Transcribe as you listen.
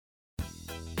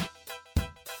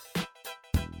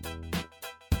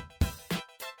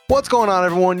What's going on,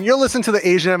 everyone? You're listening to the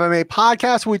Asian MMA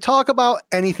podcast, where we talk about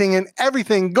anything and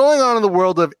everything going on in the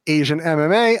world of Asian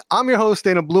MMA. I'm your host,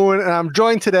 Dana Bluen, and I'm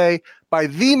joined today by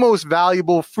the most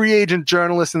valuable free agent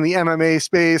journalist in the MMA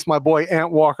space, my boy,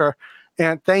 Ant Walker.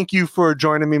 Ant, thank you for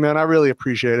joining me, man. I really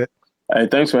appreciate it. Hey,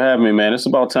 thanks for having me, man. It's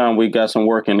about time we got some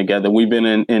working together. We've been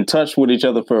in touch with each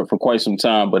other for quite some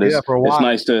time, but it's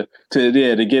nice to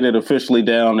get it officially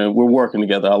down, and we're working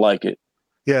together. I like it.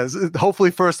 Yeah, hopefully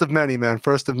first of many, man.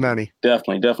 First of many.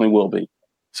 Definitely will be.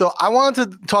 So I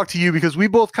wanted to talk to you because we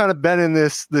both kind of been in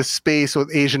this space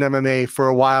with Asian MMA for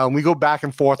a while, and we go back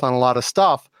and forth on a lot of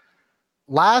stuff.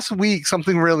 Last week,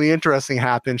 something really interesting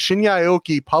happened. Shinya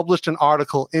Aoki published an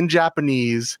article in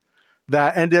Japanese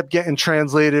that ended up getting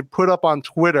translated, put up on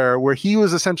Twitter, where he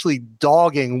was essentially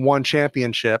dogging One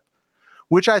Championship,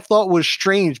 which I thought was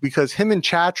strange because him and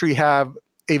Chatri have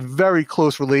a very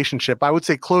close relationship. I would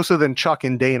say closer than Chuck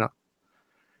and Dana.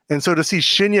 And so to see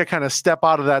Shinya kind of step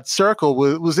out of that circle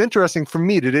was interesting for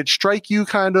me. Did it strike you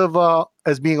kind of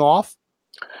as being off?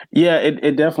 Yeah,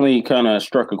 it definitely kind of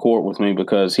struck a chord with me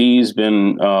because he's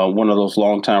been one of those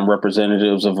longtime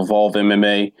representatives of Evolve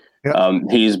MMA. Yep.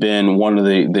 He's been one of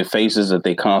the faces that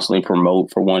they constantly promote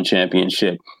for One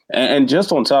Championship. And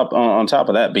just on top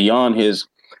of that, beyond his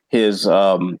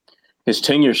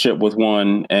tenureship with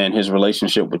One and his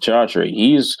relationship with Chatri,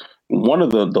 he's one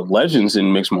of the legends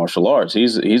in mixed martial arts.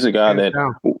 He's a guy that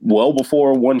well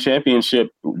before One Championship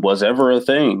was ever a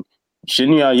thing,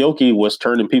 Shinya Aoki was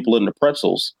turning people into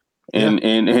pretzels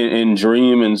in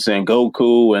Dream and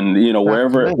Sengoku and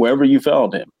wherever you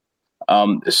found him.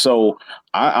 So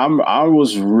I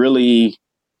was really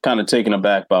kind of taken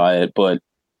aback by it, but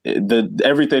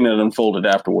everything that unfolded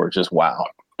afterwards, just wow.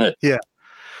 Yeah.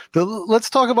 Let's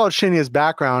talk about Shinya's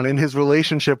background and his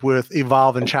relationship with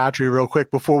Evolve and Chatri real quick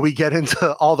before we get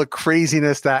into all the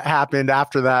craziness that happened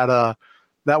after that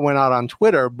went out on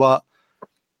Twitter. But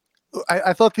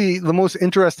I thought the most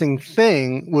interesting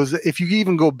thing was, if you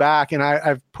even go back, and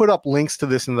I've put up links to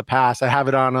this in the past. I have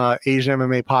it on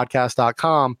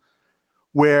AsianMMApodcast.com,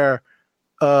 where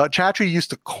Chatri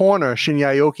used to corner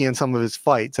Shinya Aoki in some of his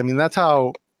fights. I mean, that's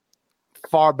how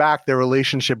far back their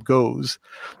relationship goes.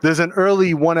 There's an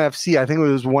early 1FC, I think it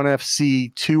was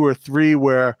 1FC 2 or 3,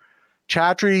 where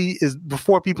Chatri is,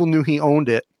 before people knew he owned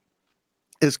it,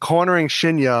 is cornering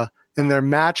Shinya, and their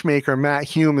matchmaker Matt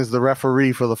Hume is the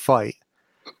referee for the fight.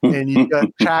 And you got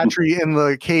Chatri in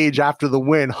the cage after the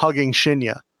win hugging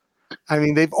Shinya. I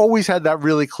mean, they've always had that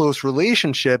really close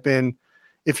relationship, and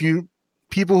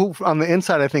people who on the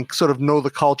inside, I think, sort of know the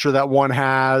culture that One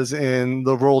has, and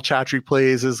the role Chatri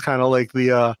plays is kind of like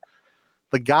the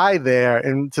guy there.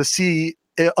 And to see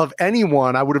of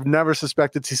anyone, I would have never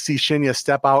suspected to see Shinya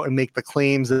step out and make the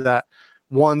claims that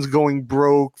One's going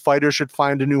broke, fighters should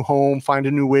find a new home, find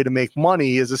a new way to make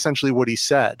money, is essentially what he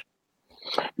said.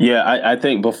 Yeah, I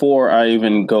think before I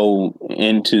even go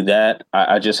into that,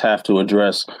 I just have to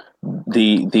address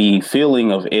the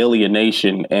feeling of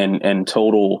alienation and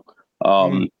total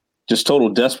just total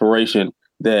desperation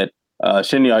that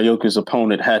Shinya Aoki's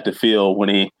opponent had to feel when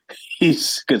he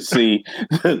could see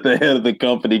the head of the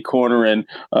company cornering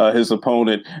his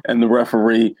opponent and the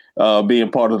referee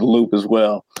being part of the loop as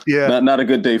well. Yeah, not a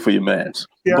good day for your man.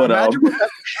 Yeah, but imagine what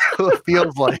that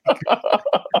feels like.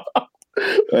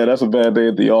 Man, that's a bad day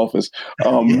at the office.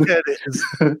 Yeah, it is.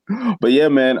 But yeah,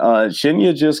 man,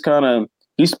 Shinya just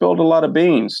he spilled a lot of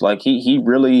beans. Like he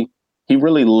really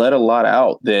let a lot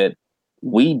out that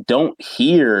we don't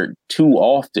hear too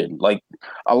often. Like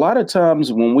a lot of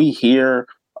times when we hear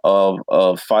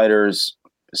of fighters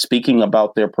speaking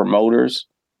about their promoters,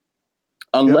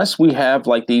 unless we have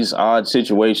like these odd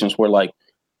situations where like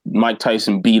Mike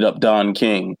Tyson beat up Don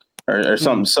King or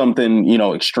something,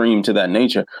 extreme to that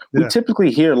nature, we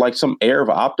typically hear like some air of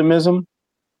optimism,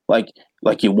 like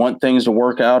you want things to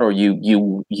work out, or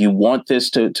you want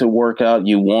this to work out.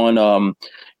 You want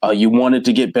it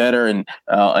to get better, and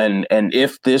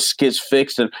if this gets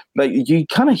fixed, and like you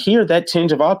kind of hear that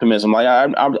tinge of optimism. Like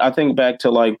I think back to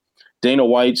like Dana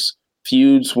White's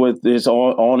feuds with his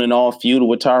on and off feud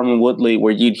with Tyron Woodley,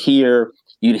 where you'd hear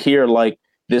like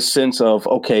this sense of,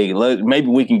 okay, maybe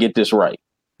we can get this right.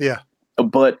 Yeah,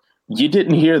 but you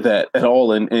didn't hear that at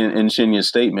all in Shinya's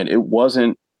statement. It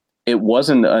wasn't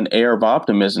an air of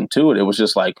optimism to it. It was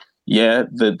just like, yeah,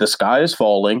 the sky is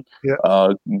falling.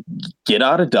 Yeah. Get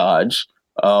out of Dodge.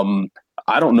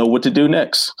 I don't know what to do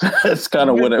next. That's kind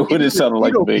of what it sounded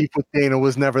like to me. Beef with Dana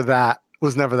was never that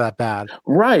bad.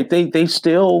 Right. They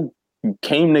still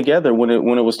came together when it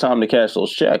was time to cash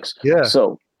those checks. Yeah.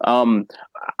 So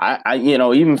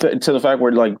even to the fact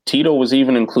where like Tito was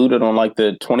even included on like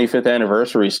the 25th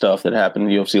anniversary stuff that happened in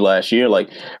the UFC last year. Like,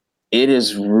 it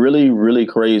is really, really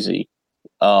crazy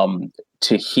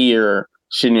to hear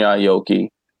Shinya Aoki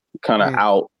kind of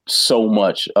out so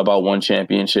much about one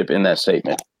championship in that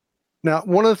statement. Now,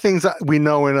 one of the things that we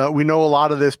know, and we know a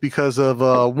lot of this because of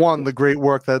one, the great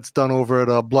work that's done over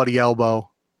at Bloody Elbow,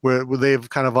 where they've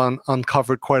kind of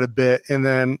uncovered quite a bit, and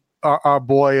then our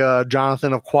boy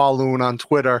Jonathan of Kowloon on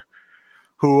Twitter,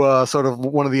 who sort of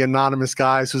one of the anonymous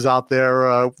guys who's out there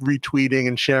retweeting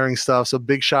and sharing stuff. So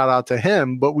big shout out to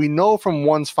him. But we know from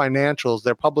one's financials,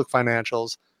 their public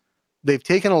financials, they've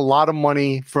taken a lot of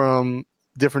money from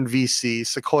different VCs,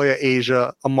 Sequoia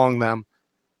Asia among them,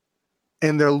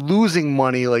 and they're losing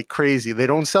money like crazy. They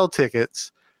don't sell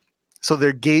tickets, so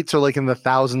their gates are like in the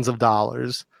thousands of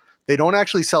dollars. They don't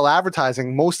actually sell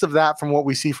advertising. Most of that, from what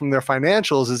we see from their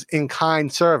financials, is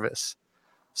in-kind service.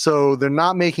 So they're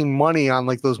not making money on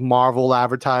like those Marvel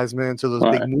advertisements or those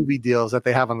big movie deals that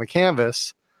they have on the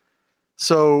canvas.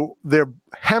 So they're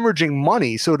hemorrhaging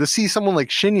money. So to see someone like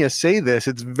Shinya say this,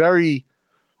 it's very,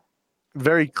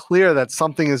 very clear that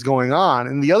something is going on.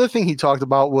 And the other thing he talked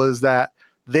about was that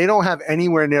they don't have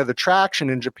anywhere near the traction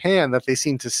in Japan that they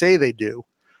seem to say they do.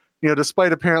 You know,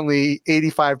 despite apparently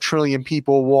 85 trillion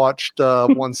people watched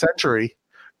One Century,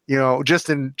 you know, just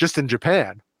in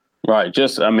Japan. Right.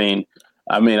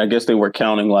 I guess they were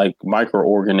counting like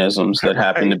microorganisms that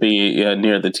happen to be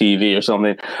near the TV or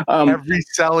something. Every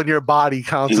cell in your body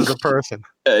counts as a person.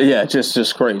 Yeah,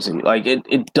 just crazy. Like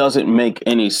it doesn't make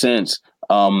any sense.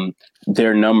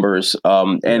 Their numbers,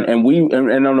 and I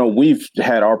don't know. We've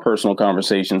had our personal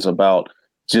conversations about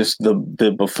just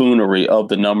the buffoonery of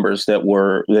the numbers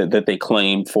that they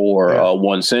claimed for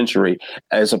One Century,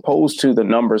 as opposed to the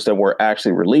numbers that were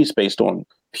actually released based on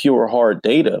pure hard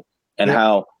data, and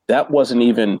how that wasn't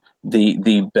even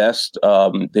the best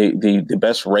the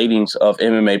best ratings of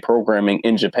MMA programming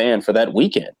in Japan for that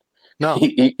weekend. No,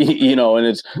 and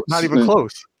it's not even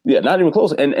close. Yeah, not even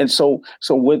close. And so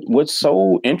what's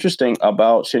so interesting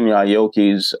about Shinya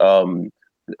Aoki's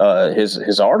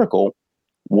his article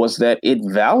was that it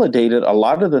validated a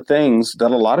lot of the things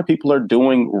that a lot of people are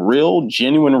doing real,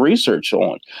 genuine research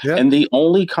on. Yeah. And the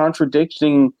only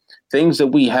contradicting things that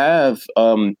we have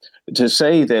to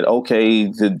say that, okay,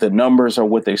 the numbers are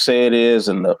what they say it is,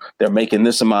 and they're making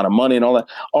this amount of money and all that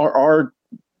are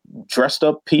dressed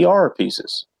up PR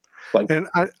pieces. And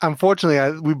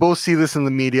unfortunately, we both see this in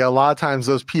the media. A lot of times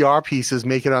those PR pieces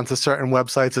make it onto certain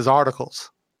websites as articles.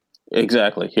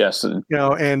 Exactly. Yes. And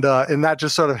that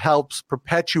just sort of helps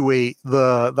perpetuate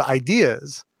the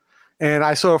ideas. And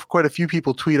I saw quite a few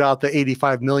people tweet out the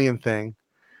 85 million thing.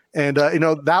 And,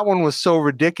 that one was so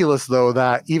ridiculous, though,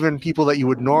 that even people that you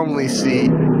would normally see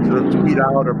sort of tweet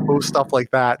out or post stuff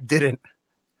like that didn't.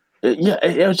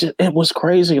 It was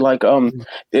crazy. Like,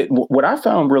 what I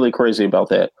found really crazy about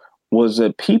that was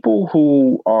that people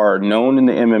who are known in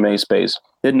the MMA space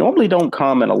that normally don't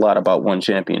comment a lot about one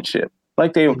championship.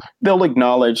 Like they'll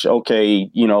acknowledge, okay,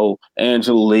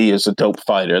 Angela Lee is a dope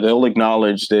fighter. They'll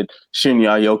acknowledge that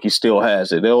Shinya Aoki still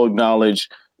has it. They'll acknowledge,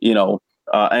 Ang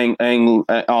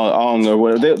or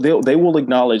whatever. They will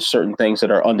acknowledge certain things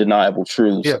that are undeniable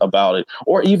truths about it,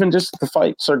 or even just the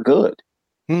fights are good.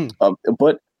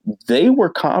 But they were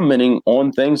commenting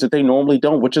on things that they normally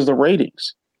don't, which is the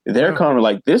ratings. They're kind of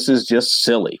like, this is just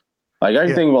silly. Like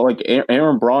I think about like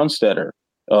Aaron Bronstetter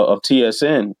of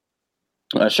TSN.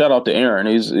 Shout out to Aaron.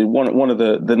 He's one of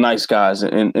the nice guys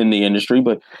in the industry,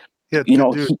 but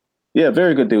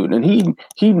very good dude. And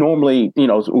he normally,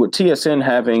 with TSN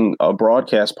having a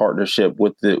broadcast partnership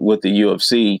with the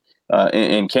UFC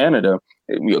in Canada,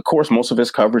 of course, most of his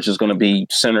coverage is going to be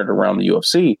centered around the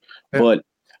UFC. Yeah. But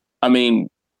I mean,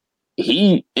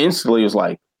 he instantly was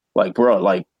like, bro,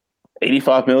 like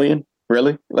 85 million,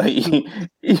 really?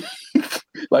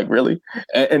 Like really?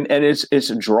 And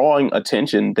it's drawing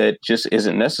attention that just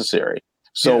isn't necessary.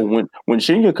 So when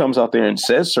Shinya comes out there and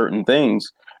says certain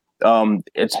things,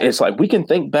 it's like we can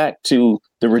think back to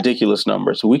the ridiculous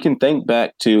numbers. We can think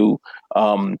back to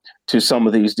some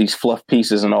of these fluff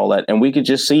pieces and all that, and we could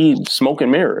just see smoke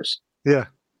and mirrors. Yeah.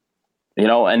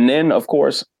 And then of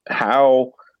course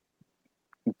how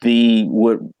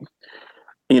I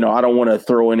don't want to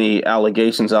throw any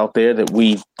allegations out there that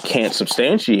we can't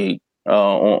substantiate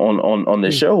on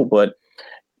the show, but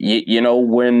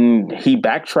when he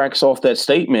backtracks off that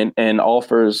statement and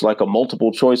offers like a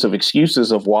multiple choice of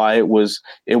excuses of why it was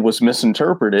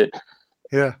misinterpreted,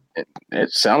 it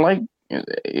sounds like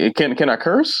it can I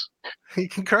curse? He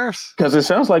can curse because it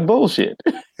sounds like bullshit.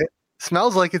 It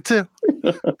smells like it too.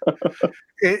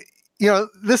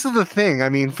 this is the thing. I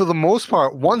mean, for the most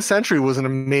part, One Century was an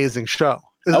amazing show.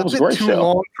 It That was was a a bit great too show.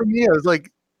 long for me. I was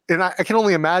like, and I can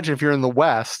only imagine if you're in the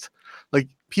West, like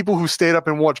people who stayed up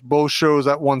and watched both shows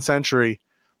at One Century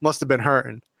must have been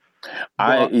hurting.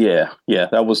 Yeah,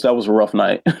 that was a rough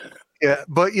night. Yeah,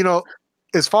 but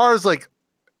as far as like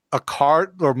a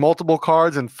card or multiple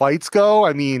cards and fights go,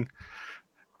 I mean,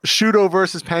 Shudo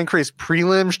versus Pancrase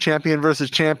prelims, champion versus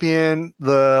champion,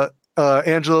 the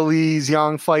Angela Lee's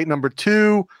Young fight number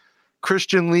 2,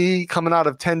 Christian Lee coming out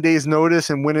of 10 days notice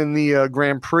and winning the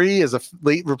Grand Prix as a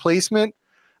late replacement.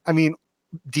 I mean,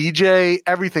 DJ,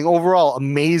 everything overall,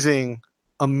 amazing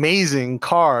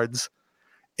cards.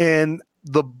 And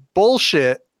the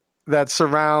bullshit that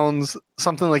surrounds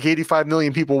something like 85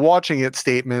 million people watching it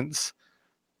statements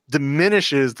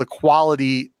diminishes the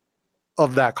quality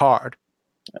of that card.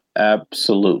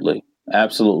 Absolutely.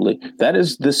 That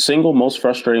is the single most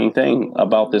frustrating thing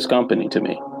about this company to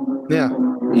me. Yeah.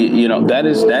 That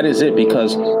is it,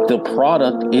 because the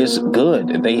product is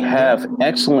good. They have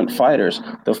excellent fighters.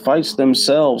 The fights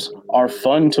themselves are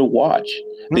fun to watch.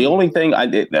 The only thing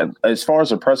as far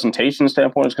as a presentation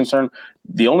standpoint is concerned,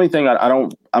 the only thing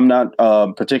I'm not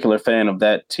a particular fan of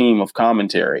that team of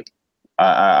commentary.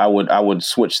 I would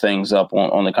switch things up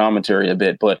on the commentary a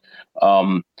bit, but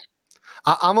I'm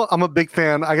a big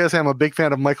fan. I gotta say, I'm a big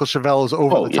fan of Michael Chavello's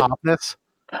over the topness.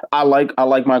 I like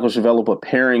Michael Chavello, but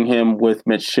pairing him with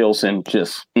Mitch Chilson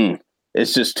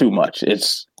it's just too much.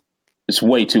 It's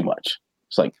way too much.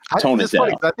 It's like tone it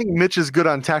down. I think Mitch is good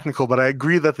on technical, but I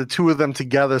agree that the two of them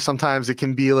together sometimes it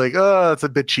can be like, it's a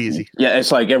bit cheesy. Yeah,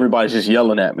 it's like everybody's just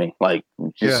yelling at me. Like,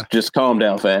 just calm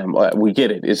down, fam. We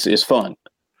get it. It's fun.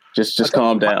 Just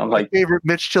calm down. My favorite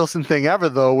Mitch Chilson thing ever,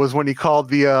 though, was when he called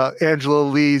the Angela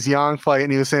Lee's Yang fight,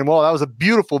 and he was saying, "Well, that was a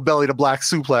beautiful belly to black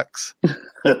suplex."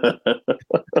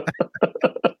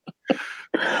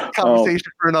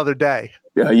 Conversation for another day.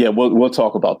 Yeah, we'll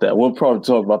talk about that. We'll probably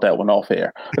talk about that one off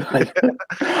air.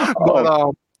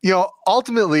 But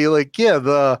ultimately,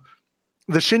 the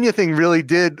Shinya thing really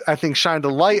did, I think, shine a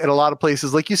light at a lot of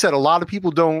places. Like you said, a lot of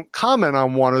people don't comment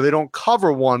on one or they don't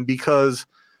cover one because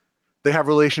they have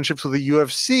relationships with the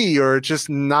UFC or it's just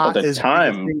not the as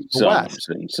time zones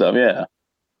and stuff. Yeah.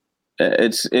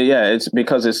 It's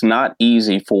because it's not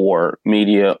easy for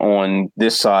media on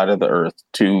this side of the earth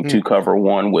to cover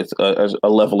one with a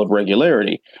level of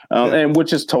regularity, and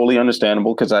which is totally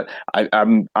understandable because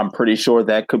I'm pretty sure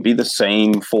that could be the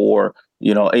same for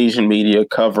Asian media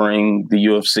covering the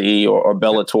UFC or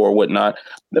Bellator or whatnot.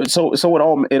 So it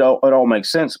all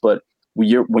makes sense, but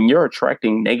when you're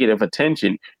attracting negative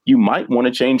attention, you might want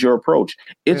to change your approach.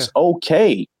 It's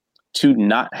okay to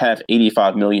not have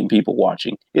 85 million people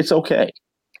watching. It's okay.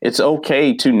 It's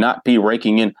okay to not be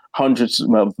raking in hundreds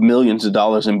of millions of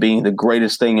dollars and being the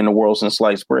greatest thing in the world since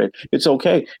sliced bread. It's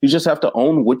okay. You just have to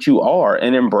own what you are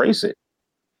and embrace it.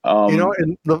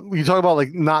 And you talk about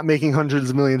like not making hundreds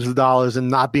of millions of dollars and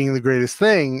not being the greatest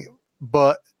thing,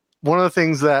 but one of the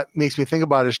things that makes me think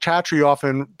about is Chatri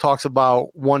often talks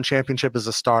about one championship as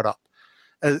a startup,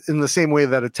 in the same way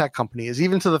that a tech company is,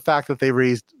 even to the fact that they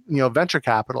raised, venture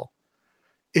capital.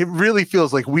 It really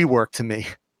feels like WeWork to me.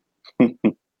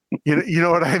 You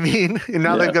know what I mean? And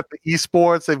now they've got the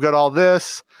esports, they've got all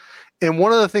this. And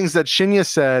one of the things that Shinya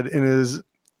said in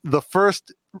the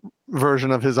first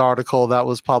version of his article that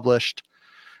was published,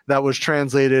 that was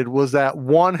translated, was that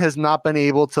one has not been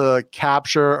able to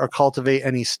capture or cultivate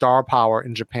any star power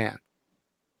in Japan.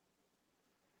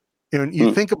 And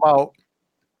you think about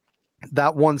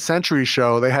that One Century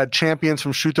show, they had champions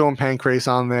from Shuto and Pancrase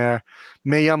on there.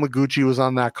 Mei Yamaguchi was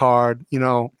on that card,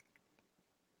 Yushin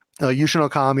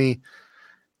Okami,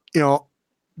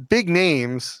 big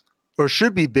names, or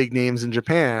should be big names in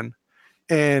Japan,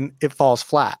 and it falls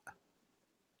flat.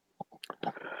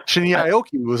 Shinya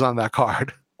Aoki was on that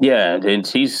card. Yeah, and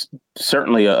he's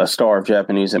certainly a star of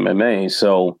Japanese MMA.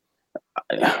 So,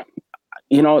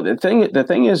 the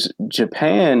thing is,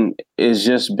 Japan has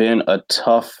just been a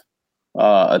tough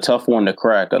one to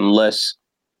crack unless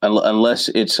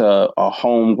it's a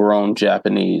homegrown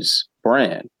Japanese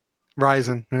brand.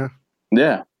 Ryzen,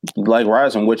 yeah, like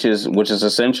Ryzen, which is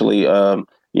essentially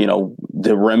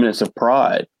the remnants of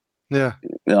Pride. Yeah,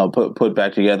 put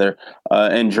back together,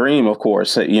 and Dream, of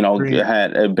course,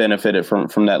 had benefited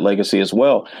from that legacy as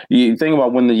well. You think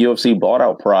about when the UFC bought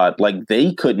out Pride, like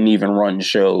they couldn't even run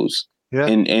shows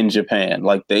in Japan,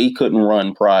 like they couldn't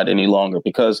run Pride any longer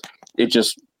because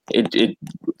it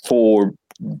for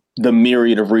the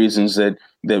myriad of reasons that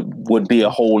would be a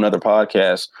whole nother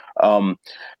podcast.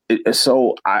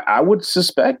 So I would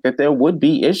suspect that there would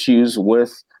be issues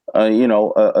with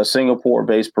a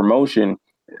Singapore-based promotion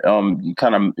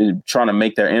kind of trying to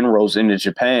make their inroads into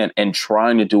Japan and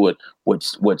trying to do it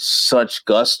with such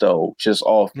gusto, just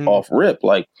off rip.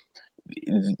 Like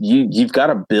you've got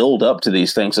to build up to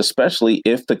these things, especially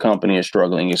if the company is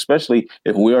struggling, especially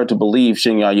if we are to believe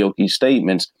Shinya Aoki's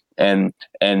statements and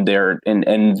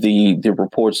the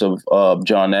reports of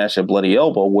John Nash at Bloody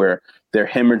Elbow, where they're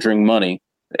hemorrhaging money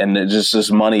and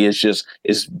this money is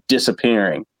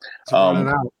disappearing.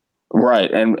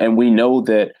 Right. And we know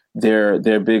that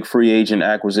their big free agent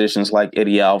acquisitions like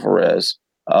Eddie Alvarez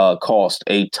cost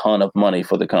a ton of money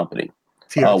for the company.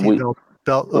 TRT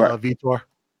Vitor.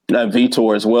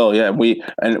 Vitor as well. Yeah.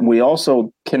 We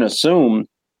also can assume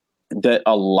that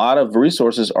a lot of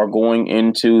resources are going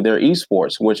into their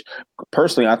esports, which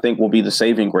personally I think will be the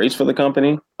saving grace for the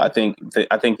company. I think the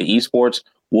esports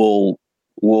will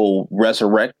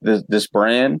resurrect this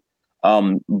brand.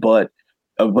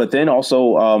 But then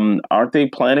also, aren't they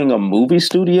planning a movie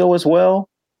studio as well?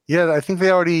 Yeah, I think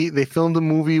they filmed a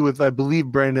movie with, I believe,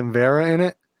 Brandon Vera in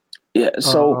it. Yeah.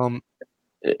 So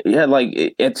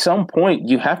like at some point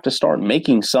you have to start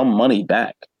making some money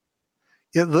back.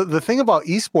 Yeah. The thing about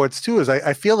esports too is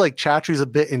I feel like Chatri's a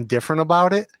bit indifferent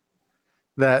about it,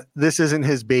 that this isn't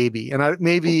his baby. And I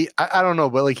don't know,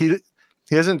 but like he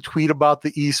doesn't tweet about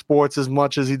the esports as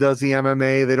much as he does the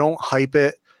MMA. They don't hype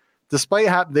it.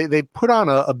 Despite they put on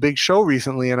a big show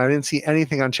recently, and I didn't see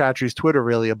anything on Chatri's Twitter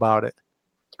really about it.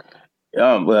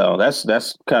 Well,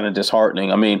 that's kind of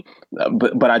disheartening. I mean,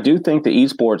 but I do think the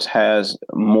esports has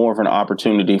more of an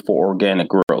opportunity for organic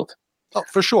growth. Oh,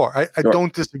 for sure. I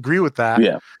don't disagree with that.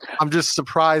 Yeah. I'm just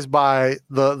surprised by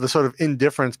the sort of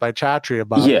indifference by Chatri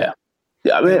about it. Yeah.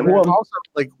 I mean, well, also,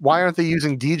 like, why aren't they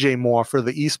using DJ more for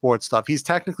the esports stuff? He's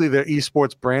technically their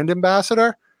esports brand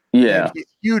ambassador. Yeah. He's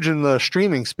huge in the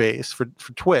streaming space for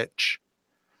Twitch.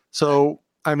 So,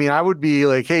 I mean, I would be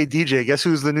like, hey, DJ, guess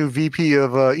who's the new VP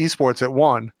of esports at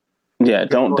One? Yeah,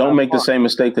 don't make the same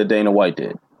mistake that Dana White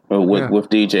did with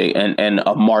DJ and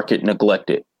a market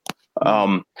neglected.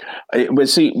 But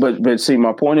see,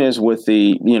 my point is with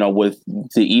the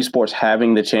esports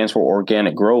having the chance for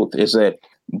organic growth is that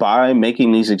by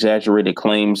making these exaggerated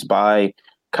claims, by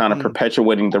kind of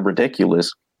perpetuating the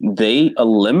ridiculous, they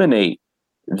eliminate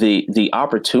the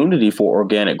opportunity for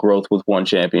organic growth with One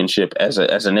Championship as an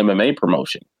MMA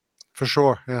promotion. For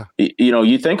sure. Yeah.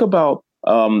 You think about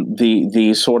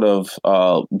the sort of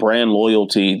brand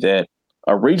loyalty that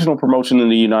a regional promotion in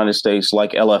the United States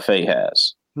like LFA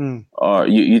has.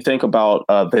 You think about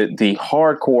the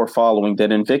hardcore following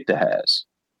that Invicta has.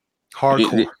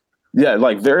 Hardcore. Yeah,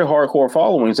 like very hardcore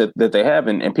followings that they have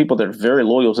and people that are very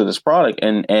loyal to this product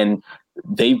and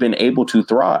they've been able to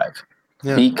thrive.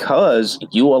 Yeah. Because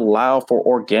you allow for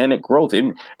organic growth.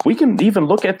 And we can even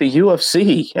look at the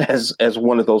UFC as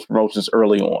one of those promotions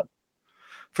early on.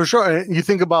 For sure. You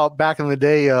think about back in the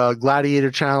day,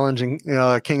 Gladiator Challenge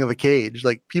and King of the Cage.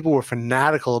 Like, people were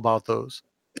fanatical about those.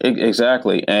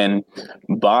 Exactly. And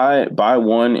by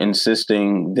One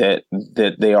insisting that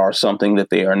they are something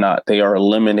that they are not, they are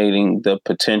eliminating the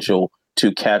potential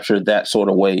to capture that sort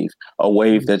of wave, a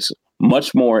wave that's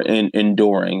much more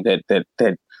enduring,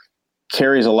 that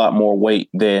carries a lot more weight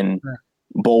than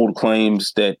bold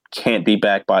claims that can't be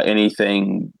backed by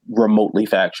anything remotely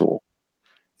factual.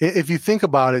 If you think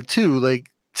about it too,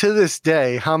 like to this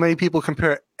day, how many people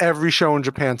compare every show in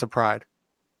Japan to Pride?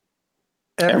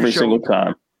 Every single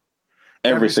time.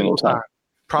 Every single time.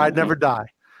 Pride never die.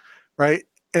 Right.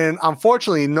 And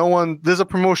unfortunately, there's a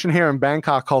promotion here in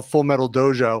Bangkok called Full Metal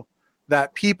Dojo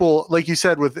that people, like you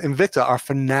said, with Invicta are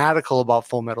fanatical about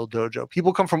Full Metal Dojo.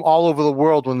 People come from all over the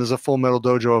world when there's a Full Metal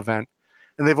Dojo event.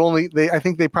 And I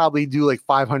think they probably do like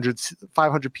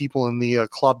 500 people in the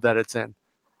club that it's in.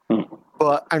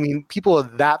 But I mean, people are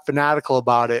that fanatical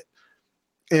about it.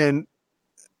 And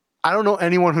I don't know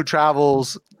anyone who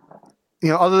travels,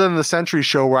 other than the Century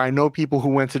show where I know people who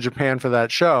went to Japan for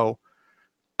that show.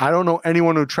 I don't know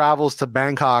anyone who travels to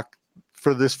Bangkok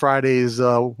for this Friday's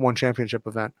One Championship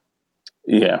event.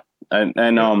 Yeah. And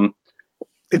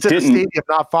it's at a stadium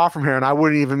not far from here, and I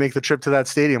wouldn't even make the trip to that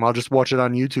stadium. I'll just watch it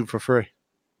on YouTube for free.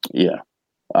 Yeah.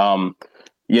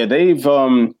 They've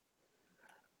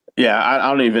I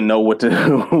don't even know what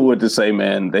to say,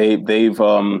 man.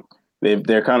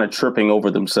 They're kind of tripping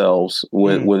over themselves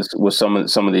with some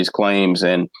of these claims,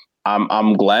 and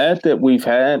I'm glad that we've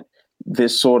had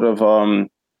this sort of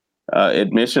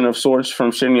admission of sorts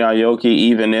from Shinya Aoki,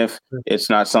 even if it's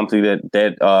not something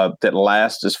that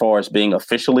lasts as far as being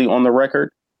officially on the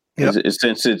record,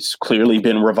 since it's clearly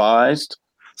been revised.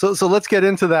 So let's get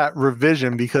into that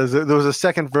revision, because there was a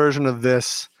second version of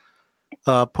this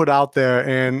put out there,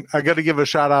 and I got to give a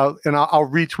shout out, and I'll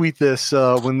retweet this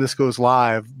when this goes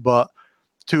live, but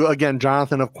to, again,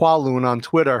 Jonathan of Qualoon on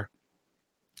Twitter,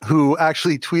 who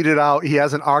actually tweeted out, he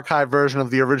has an archived version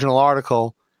of the original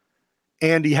article,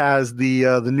 and he has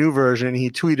the new version. He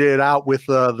tweeted it out with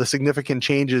the significant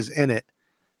changes in it.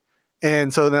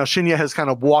 And so now Shinya has kind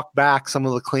of walked back some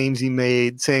of the claims he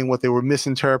made, saying what they were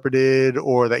misinterpreted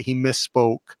or that he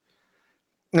misspoke.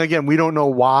 And again, we don't know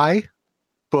why,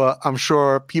 but I'm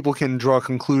sure people can draw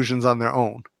conclusions on their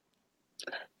own.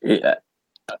 Yeah.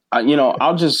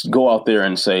 I'll just go out there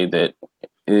and say that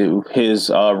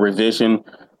his revision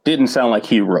didn't sound like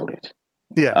he wrote it.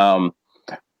 Yeah.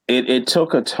 It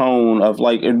took a tone of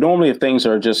like, normally if things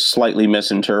are just slightly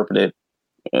misinterpreted,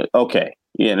 okay.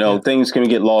 Things can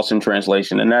get lost in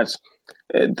translation, and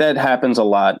that happens a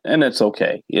lot, and it's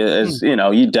okay.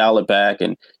 You dial it back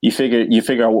and you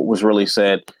figure out what was really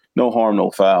said. No harm,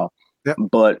 no foul. Yep.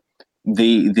 But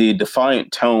the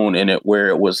defiant tone in it, where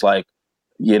it was like,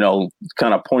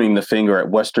 kind of pointing the finger at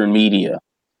Western media,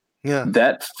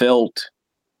 that felt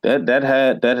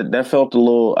felt a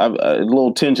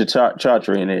little tinge of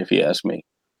Chaudhry in it, if you ask me.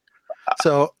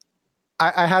 So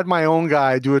I had my own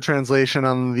guy do a translation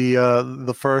on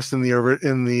the first and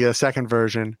the second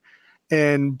version,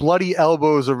 and Bloody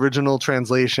Elbow's original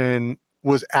translation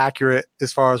was accurate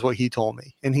as far as what he told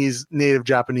me. And he's native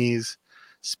Japanese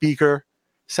speaker.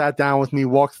 Sat down with me,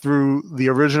 walked through the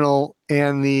original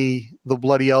and the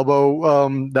Bloody Elbow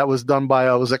that was done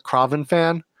by was it Craven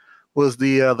Fan was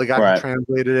the guy right. who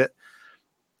translated it.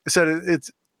 Said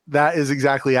that is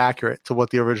exactly accurate to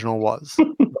what the original was.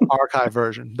 Archive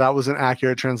version. That was an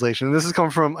accurate translation. And this is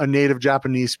coming from a native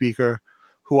Japanese speaker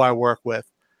who I work with.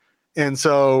 And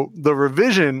so the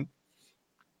revision,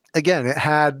 again, it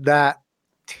had that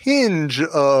tinge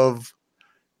of,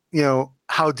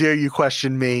 how dare you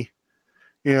question me?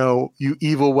 You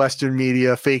evil Western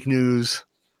media, fake news.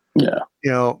 Yeah.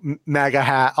 MAGA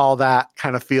hat, all that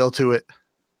kind of feel to it.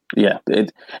 Yeah.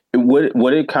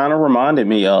 What it kind of reminded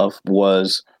me of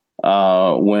was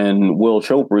when Will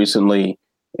Chope recently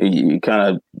kind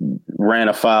of ran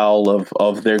afoul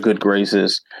of their good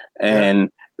graces, and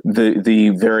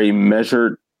the very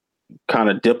measured kind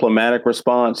of diplomatic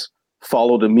response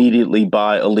followed immediately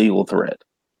by a legal threat.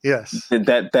 Yes.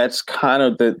 That's kind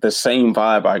of the same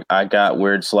vibe I got,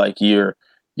 where it's like you're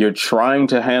trying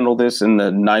to handle this in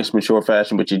the nice, mature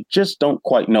fashion, but you just don't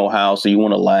quite know how, so you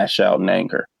want to lash out in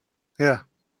anger. Yeah.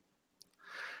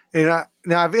 And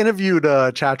now I've interviewed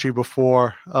Chaudhry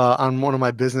before on one of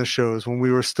my business shows when we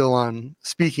were still on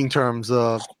speaking terms,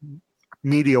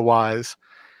 media-wise,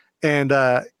 and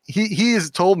he has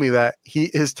told me that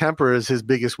his temper is his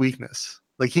biggest weakness.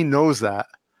 Like, he knows that.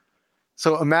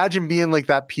 So imagine being like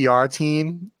that PR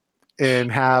team and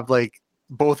have like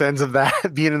both ends of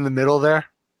that being in the middle there.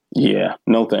 Yeah.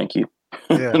 No, thank you.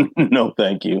 Yeah. No,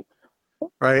 thank you.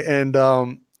 Right. And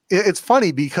it's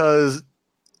funny because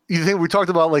you think we talked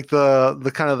about like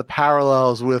the kind of the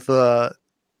parallels with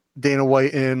Dana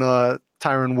White and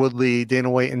Tyron Woodley, Dana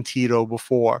White and Tito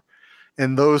before,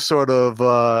 and those sort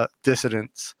of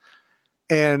dissidents.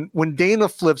 And when Dana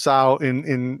flips out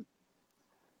and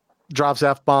drops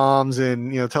F-bombs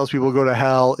and tells people to go to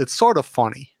hell, it's sort of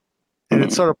funny, and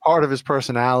it's sort of part of his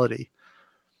personality.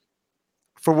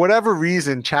 For whatever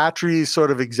reason, Chaudhry's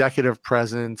sort of executive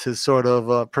presence, his sort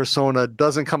of persona,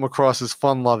 doesn't come across as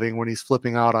fun-loving when he's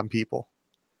flipping out on people,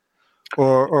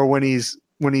 or when he's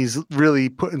really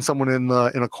putting someone in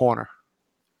a corner.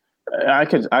 I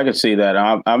could see that.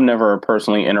 I've never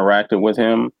personally interacted with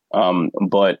him,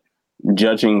 but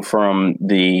judging from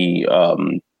the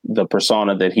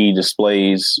persona that he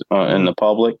displays in the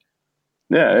public,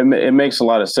 yeah, it makes a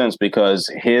lot of sense, because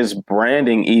his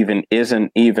branding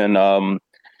isn't even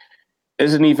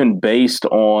based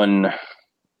on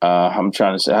I'm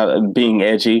trying to say being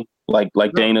edgy like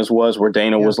Dana's was, where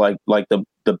Dana was like the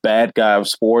bad guy of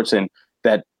sports, and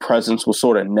that presence was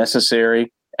sort of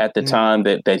necessary at the time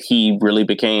that he really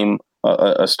became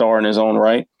a star in his own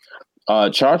right.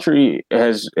 Chaudhry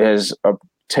has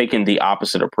taken the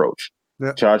opposite approach.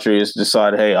 Yeah. Chaudhry has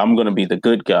decided, hey, I'm going to be the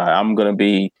good guy. I'm going to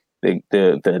be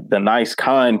the nice,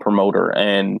 kind promoter.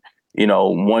 And,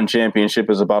 one championship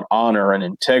is about honor and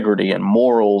integrity and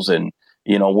morals. And,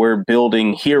 we're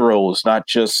building heroes, not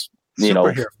just,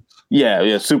 superheroes.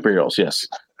 Superheroes. Yes.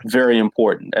 Very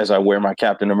important, as I wear my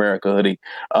Captain America hoodie.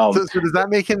 So does that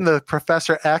make him the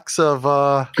Professor X of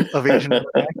Asian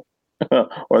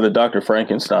or the Dr.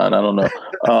 Frankenstein? I don't know.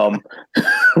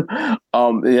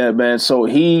 Yeah, man. So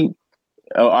he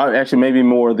actually maybe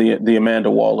more the Amanda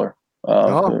Waller.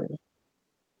 There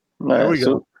we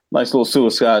go. Nice little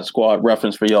Suicide Squad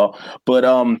reference for y'all. But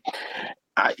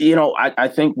I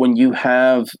think when you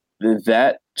have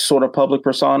that sort of public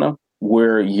persona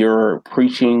where you're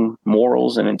preaching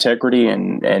morals and integrity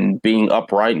and being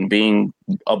upright and being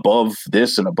above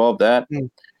this and above that,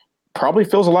 probably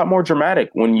feels a lot more dramatic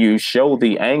when you show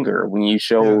the anger, when you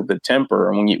show the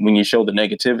temper, and when you show the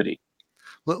negativity.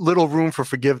 Little room for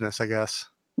forgiveness, I guess.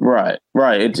 Right.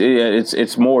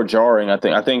 It's more jarring. I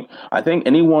think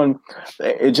anyone,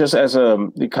 it just as a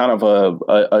kind of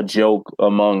a joke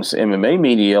amongst MMA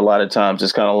media, a lot of times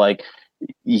it's kind of like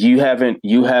you haven't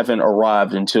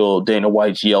arrived until Dana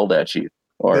White's yelled at you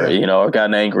or or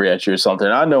gotten angry at you or something.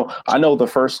 I know the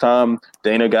first time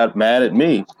Dana got mad at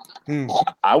me,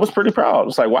 I was pretty proud.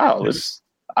 It's like, wow,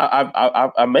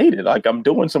 I made it. Like, I'm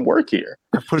doing some work here.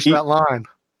 I pushed that line.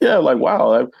 Yeah, like,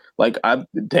 wow.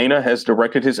 Dana has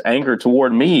directed his anger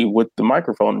toward me with the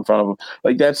microphone in front of him.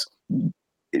 Like,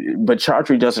 but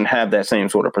Chatri doesn't have that same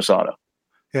sort of persona.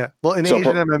 Yeah. Well, in Asian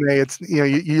MMA, it's,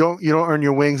 you don't earn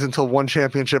your wings until one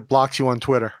championship blocks you on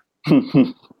Twitter.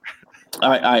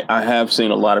 I have seen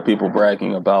a lot of people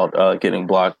bragging about getting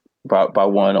blocked by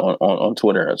one on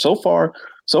Twitter. So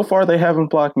far they haven't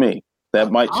blocked me.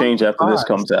 That might change after this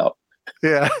comes out.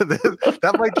 Yeah,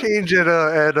 that might change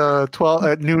at 12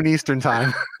 at noon Eastern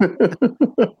time.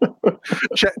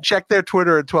 check their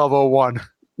Twitter at 12:01.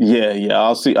 Yeah,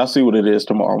 I'll see what it is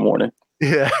tomorrow morning.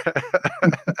 Yeah.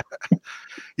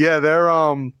 Yeah, they're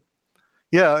and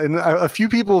a few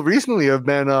people recently have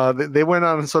been they went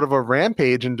on sort of a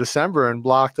rampage in December and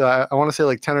blocked I want to say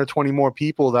like 10 or 20 more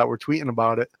people that were tweeting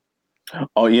about it.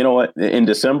 Oh, you know what? In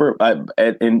December,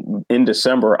 in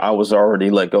December, I was already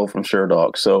let go from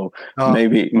SureDog, so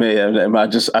maybe I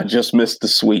just missed the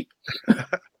sweep.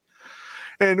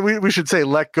 And we should say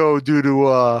let go due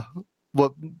to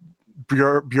what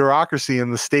bureaucracy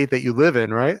in the state that you live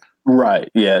in, right? Right.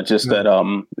 Yeah. Just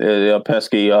that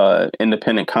pesky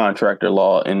independent contractor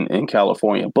law in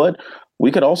California. But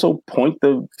we could also point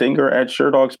the finger at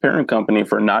SureDog's parent company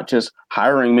for not just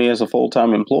hiring me as a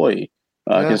full-time employee.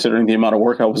 Considering the amount of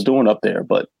work I was doing up there,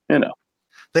 but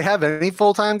they have any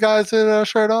full-time guys at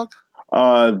SureDog?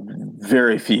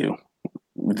 Very few,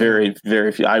 very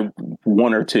few.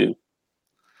 One or two.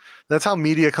 That's how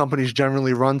media companies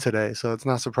generally run today, so it's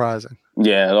not surprising.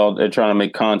 Yeah, they're trying to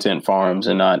make content farms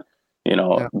and not,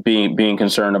 being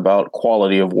concerned about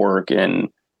quality of work and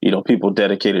people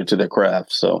dedicated to their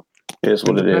craft. So it is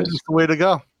what it is. It's the way to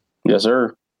go. Yes,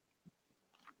 sir.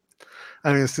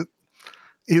 I mean,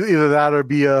 either that or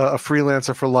be a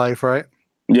freelancer for life, right?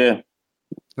 Yeah.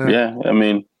 I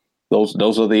mean,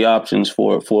 those are the options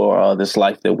for this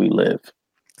life that we live.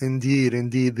 Indeed.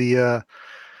 The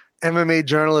MMA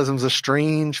journalism is a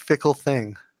strange, fickle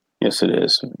thing. Yes, it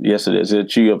is. It'll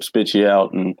chew you up, spit you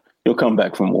out, and you'll come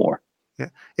back for more. Yeah,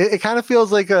 it kind of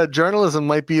feels like journalism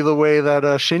might be the way that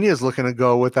Shinya is looking to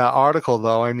go with that article,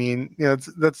 though. I mean,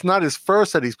 that's not his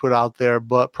first that he's put out there,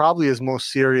 but probably his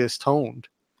most serious toned.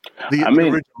 The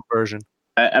original version.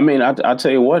 I mean, I'll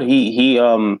tell you what, he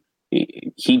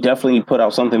definitely put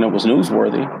out something that was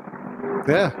newsworthy.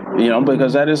 Yeah.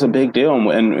 Because that is a big deal.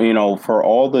 And, for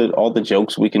all the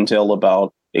jokes we can tell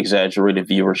about exaggerated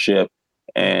viewership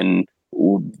and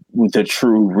the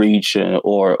true reach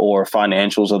or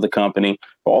financials of the company,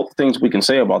 all the things we can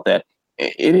say about that,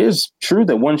 it is true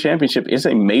that one championship is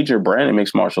a major brand in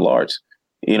mixed martial arts.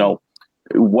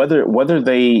 Whether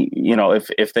they,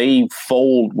 if they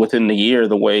fold within the year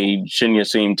the way Shinya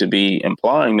seemed to be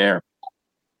implying there,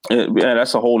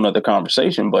 that's a whole nother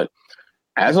conversation. But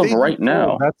as of right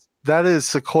now, that is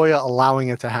Sequoia allowing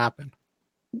it to happen.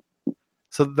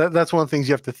 So that's one of the things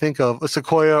you have to think of.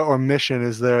 Sequoia or Mission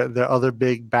is their other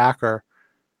big backer.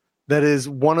 That is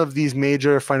one of these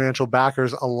major financial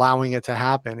backers allowing it to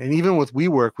happen. And even with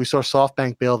WeWork, we saw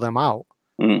SoftBank bail them out.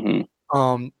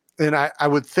 Mm-hmm. And I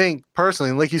would think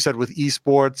personally, and like you said, with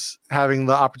esports having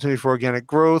the opportunity for organic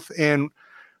growth, and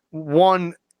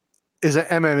one is an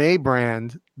MMA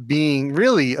brand being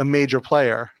really a major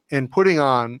player and putting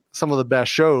on some of the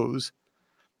best shows,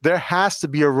 there has to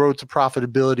be a road to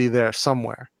profitability there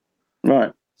somewhere.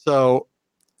 Right. So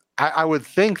I would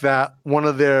think that one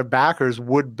of their backers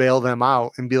would bail them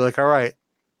out and be like, all right,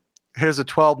 here's a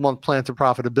 12-month plan to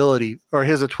profitability, or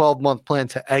here's a 12-month plan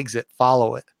to exit,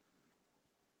 follow it.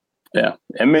 Yeah.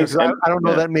 I don't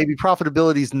know that maybe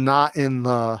profitability is not in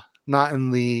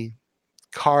the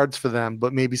cards for them,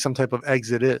 but maybe some type of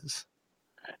exit is.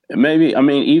 Maybe, I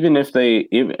mean, even if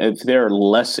they're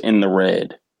less in the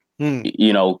red,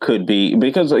 could be,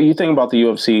 because you think about the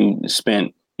UFC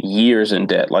spent years in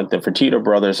debt. Like the Fertitta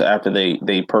brothers, after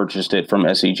they purchased it from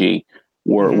SEG,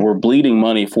 were bleeding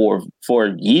money for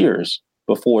years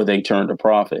before they turn to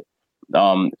profit.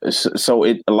 So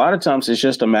a lot of times it's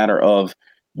just a matter of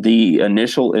the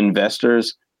initial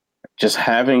investors just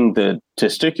having the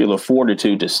testicular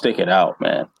fortitude to stick it out,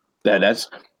 man. That's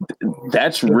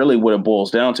really what it boils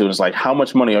down to. It's like, how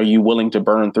much money are you willing to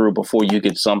burn through before you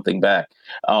get something back?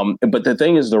 But the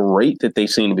thing is, the rate that they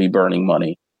seem to be burning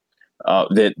money,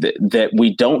 that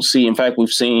we don't see. In fact, we've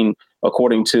seen,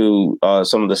 according to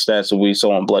some of the stats that we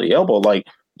saw on Bloody Elbow, like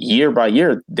year by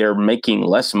year, they're making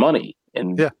less money.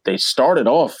 And they started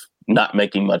off not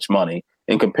making much money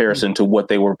in comparison to what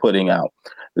they were putting out.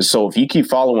 So if you keep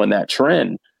following that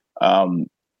trend,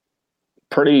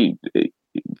 pretty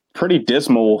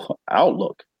dismal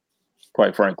outlook,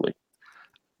 quite frankly.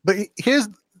 But here's,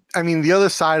 the other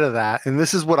side of that, and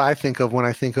this is what I think of when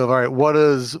I think of, all right, what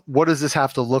does this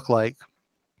have to look like?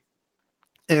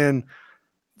 And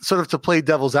sort of to play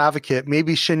devil's advocate,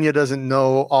 maybe Shinya doesn't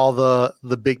know all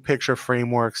the big picture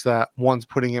frameworks that one's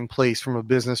putting in place from a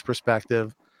business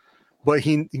perspective, but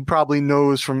he probably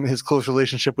knows from his close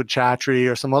relationship with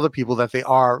Chatri or some other people that they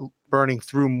are burning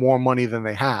through more money than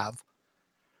they have.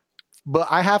 But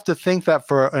I have to think that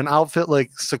for an outfit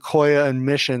like Sequoia and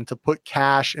Mission to put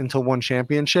cash into one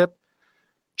championship,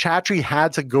 Chatri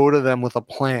had to go to them with a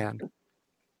plan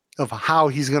of how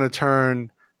he's going to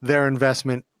turn their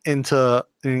investment into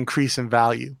an increase in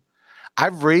value.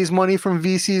 I've raised money from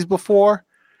VCs before,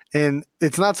 and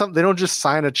it's not something, they don't just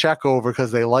sign a check over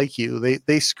because they like you.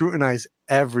 They scrutinize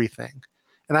everything.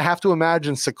 And I have to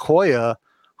imagine Sequoia,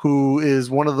 who is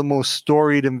one of the most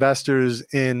storied investors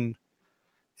in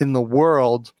the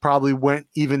world, probably went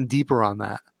even deeper on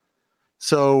that.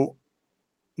 So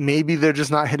maybe they're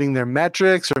just not hitting their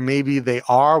metrics, or maybe they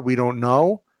are, we don't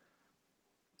know.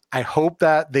 I hope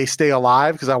that they stay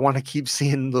alive because I want to keep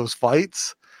seeing those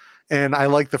fights. And I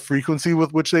like the frequency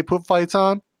with which they put fights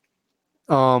on.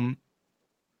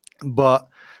 But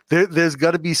there's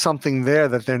got to be something there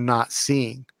that they're not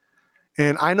seeing.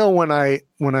 And I know when I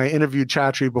interviewed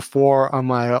Chatri before on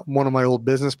one of my old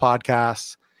business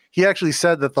podcasts, he actually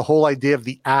said that the whole idea of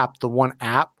the one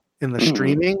app in the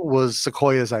streaming was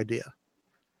Sequoia's idea.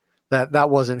 That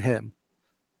wasn't him.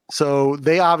 So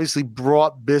they obviously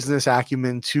brought business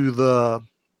acumen to the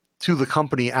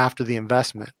company after the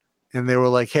investment. And they were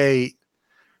like, hey,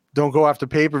 don't go after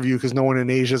pay-per-view because no one in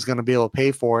Asia is going to be able to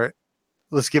pay for it.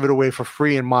 Let's give it away for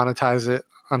free and monetize it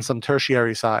on some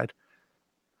tertiary side.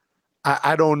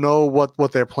 I don't know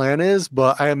what their plan is,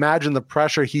 but I imagine the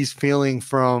pressure he's feeling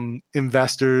from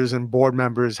investors and board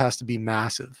members has to be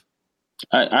massive.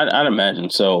 I'd imagine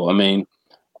so.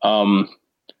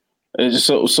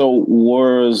 So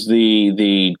was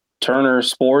the Turner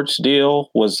Sports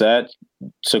deal, was that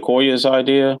Sequoia's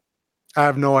idea? I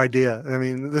have no idea.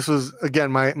 This was,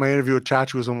 again, my interview with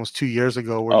Chachi was almost 2 years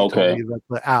ago, where he told me that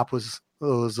the app was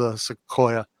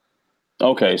Sequoia.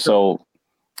 Okay, so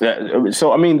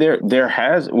there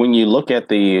has, when you look at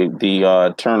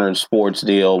the Turner Sports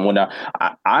deal, when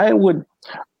I would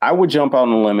jump out on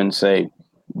a limb and say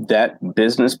that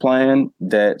business plan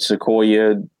that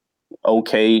Sequoia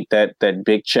that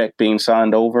big check being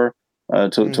signed over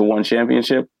to one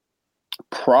championship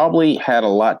probably had a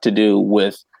lot to do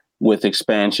with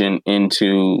expansion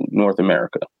into North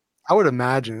America. I would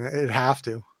imagine it'd have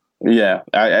to. Yeah,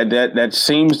 that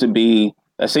seems to be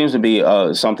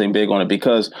something big on it,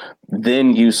 because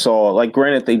then you saw, like,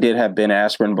 granted, they did have Ben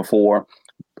Askren before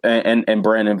and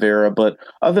Brandon Vera, but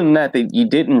other than that, you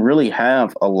didn't really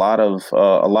have a lot of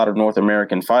North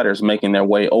American fighters making their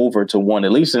way over to one,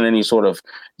 at least in any sort of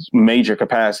major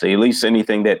capacity, at least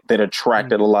anything that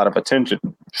attracted a lot of attention.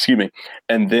 Excuse me.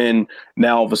 And then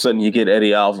now all of a sudden you get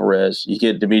Eddie Alvarez, you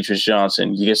get Demetrius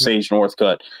Johnson, you get Sage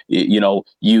Northcutt,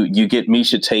 you get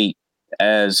Misha Tate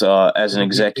as an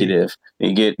executive.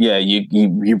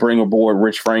 You bring aboard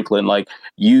Rich Franklin, like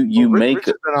Rich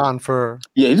has been on for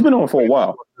he's been on for a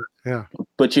while. Yeah,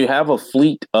 but you have a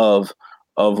fleet of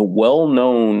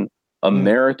well-known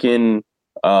American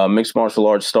mixed martial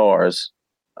arts stars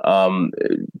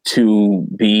to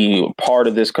be part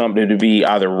of this company, to be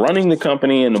either running the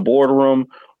company in the boardroom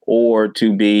or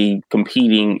to be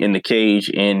competing in the cage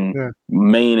in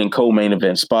main and co-main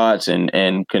event spots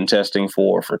and contesting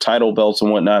for title belts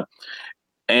and whatnot.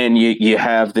 And you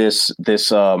have this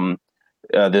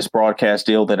broadcast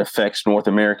deal that affects North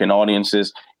American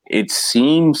audiences. It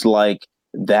seems like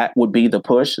that would be the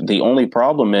push. The only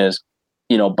problem is,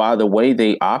 by the way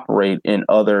they operate in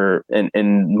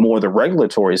more the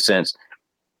regulatory sense,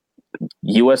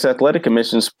 U.S. Athletic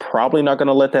Commission's probably not going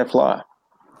to let that fly.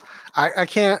 I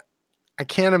can't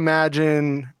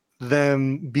imagine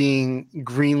them being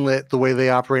greenlit the way they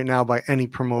operate now by any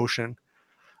promotion.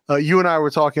 You and I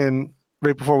were talking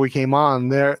right before we came on,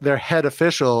 their head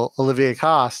official, Olivier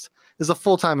Coste, is a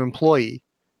full-time employee.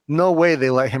 No way they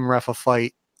let him ref a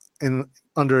fight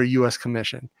under a U.S.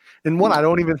 commission. And one, I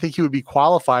don't even think he would be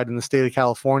qualified in the state of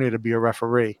California to be a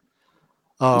referee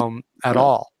at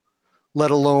all,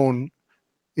 let alone,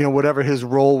 whatever his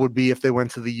role would be if they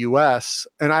went to the U.S.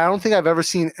 And I don't think I've ever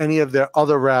seen any of their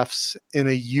other refs in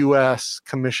a U.S.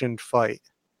 commissioned fight.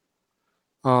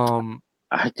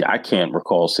 I can't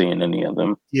recall seeing any of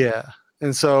them. Yeah.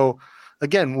 And so,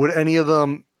 again, would any of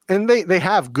them, and they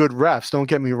have good refs, don't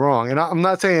get me wrong. And I'm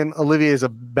not saying Olivier is a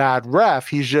bad ref.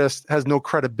 He just has no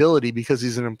credibility because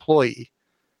he's an employee.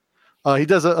 He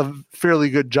does a fairly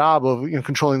good job of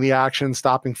controlling the action,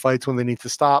 stopping fights when they need to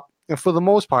stop, and for the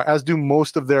most part, as do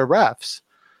most of their refs.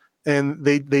 And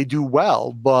they do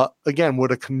well. But again,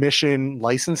 would a commission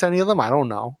license any of them? I don't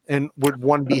know. And would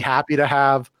one be happy to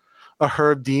have a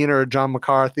Herb Dean or a John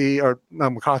McCarthy, or no,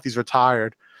 McCarthy's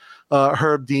retired,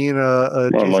 Herb Dean,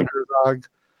 Jason Herzog,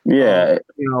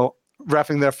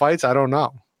 reffing their fights? I don't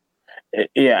know.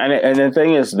 Yeah, and the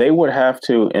thing is, they would have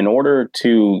to, in order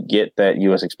to get that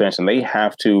U.S. expansion, they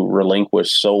have to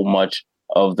relinquish so much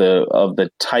of the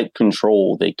tight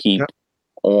control they keep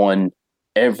on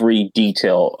every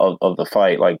detail of the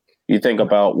fight. Like, you think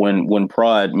about when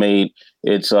Pride made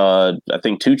its, I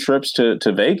think, 2 trips to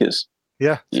Vegas.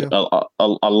 Yeah,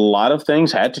 a lot of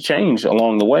things had to change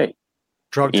along the way.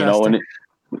 Drug testing.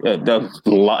 And a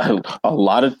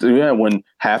lot of when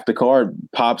half the card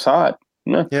pops hot.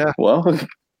 Yeah. Well,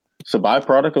 it's a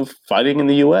byproduct of fighting in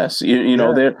the U.S.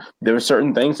 There are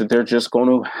certain things that they're just going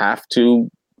to have to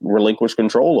relinquish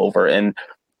control over, and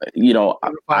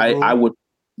I would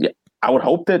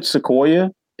hope that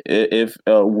Sequoia, if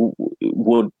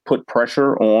would put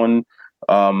pressure on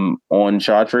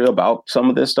Chatri about some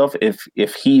of this stuff,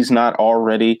 if he's not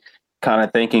already kind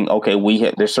of thinking, okay,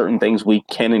 there's certain things we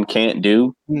can and can't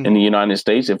do in the United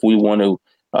States if we want to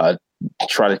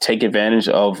try to take advantage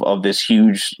of this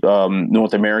huge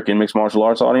North American mixed martial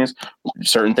arts audience.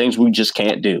 Certain things we just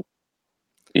can't do.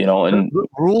 And the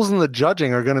rules and the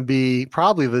judging are going to be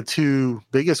probably the 2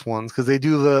 biggest ones, because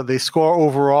they score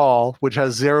overall, which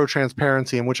has zero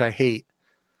transparency, and which I hate.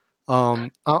 I'm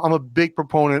a big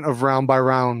proponent of round by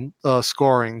round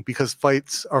scoring, because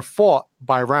fights are fought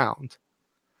by round.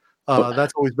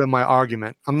 That's always been my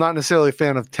argument. I'm not necessarily a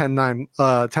fan of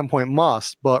 10-point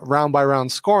must, but round by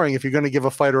round scoring, if you're going to give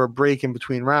a fighter a break in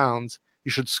between rounds,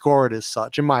 you should score it as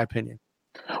such, in my opinion.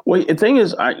 Well, the thing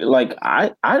is, I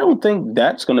don't think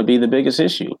that's going to be the biggest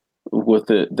issue with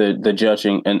the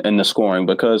judging and the scoring,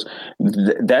 because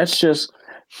that's just,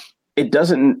 it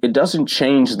doesn't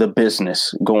change the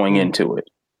business going into it,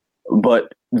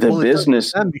 but the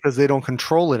business, because they don't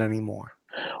control it anymore.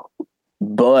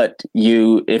 But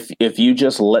if you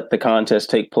just let the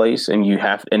contest take place, and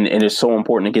and it's so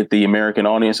important to get the American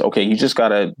audience, okay, you just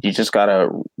gotta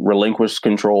relinquish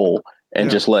control and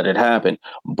just let it happen.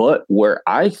 But where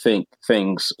I think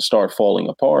things start falling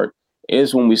apart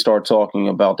is when we start talking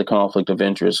about the conflict of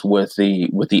interest with the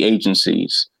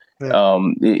agencies. Yeah.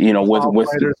 With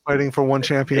fighters fighting for one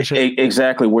championship.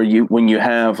 Exactly, when you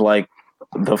have like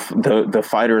the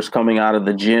fighters coming out of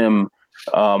the gym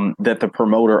that the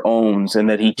promoter owns and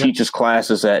that he teaches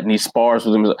classes at, and he spars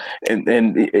with them, and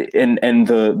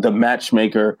the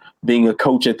matchmaker being a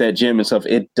coach at that gym and stuff.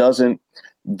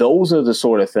 Those are the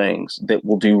sort of things that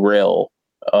will derail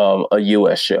a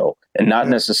U.S. show, and not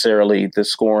necessarily the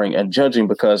scoring and judging,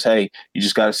 because, hey, you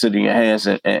just got to sit in your hands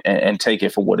and take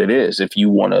it for what it is. If you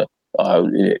want to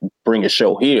bring a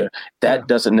show here, that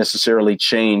doesn't necessarily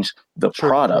change the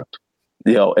product,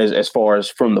 as far as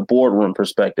from the boardroom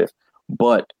perspective.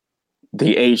 But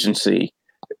the agency,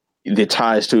 the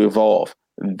ties to Evolve,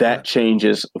 that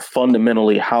changes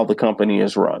fundamentally how the company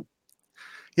is run.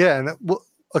 Yeah, and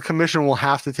a commission will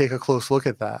have to take a close look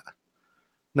at that.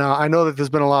 Now, I know that there's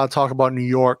been a lot of talk about New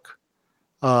York,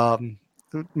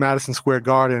 Madison Square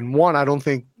Garden. One, I don't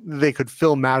think they could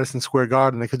fill Madison Square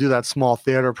Garden. They could do that small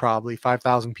theater, probably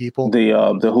 5,000 people. The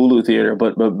Hulu theater,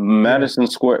 but Madison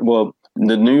Square. Well,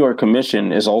 the New York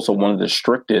Commission is also one of the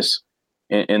strictest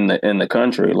in the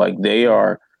country. Like, they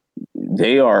are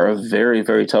a very,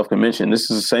 very tough commission. This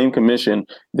is the same commission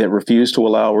that refused to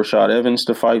allow Rashad Evans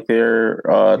to fight there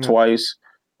twice.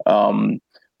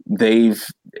 They're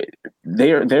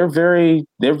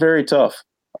very tough.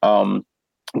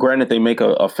 Granted, they make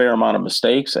a fair amount of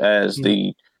mistakes, as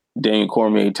the Daniel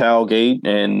Cormier Talgate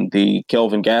and the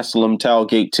Kelvin Gastelum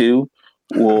Talgate 2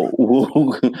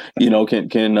 will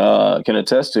can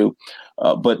attest to.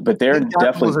 But they're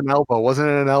definitely was an elbow, wasn't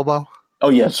it? An elbow? Oh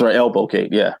yeah, sorry, elbow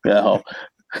gate. Yeah.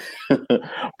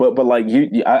 but like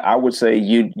I would say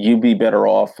you'd be better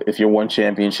off if you're one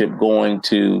championship going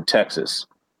to Texas,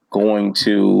 going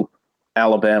to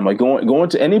Alabama, going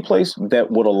to any place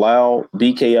that would allow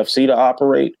BKFC to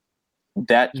operate.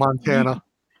 That Montana.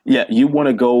 You want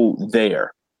to go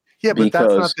there. Yeah, but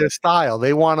that's not their style.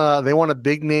 They want a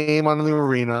big name on the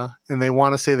arena, and they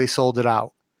want to say they sold it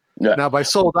out. Yeah. Now, by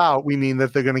sold out, we mean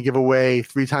that they're going to give away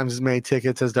 3 times as many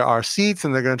tickets as there are seats,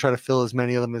 and they're going to try to fill as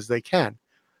many of them as they can,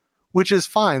 which is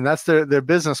fine. That's their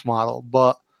business model,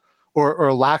 but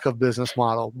or lack of business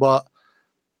model. But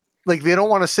like, they don't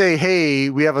want to say, "Hey,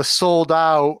 we have a sold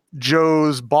out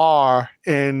Joe's Bar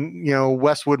in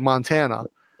Westwood, Montana."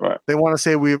 Right. They want to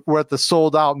say we're at the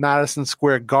sold out Madison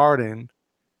Square Garden,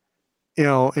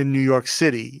 in New York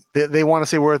City. They want to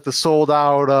say we're at the sold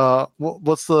out.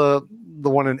 What's the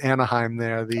one in Anaheim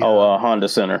there? Honda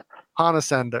Center. Honda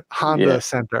Center.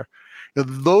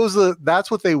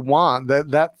 That's what they want.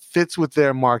 That fits with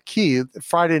their marquee.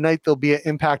 Friday night they'll be at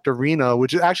Impact Arena,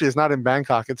 which actually is not in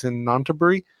Bangkok. It's in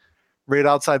Nonthaburi, right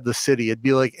outside the city. It'd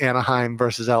be like Anaheim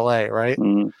versus LA, right?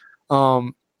 Mm-hmm.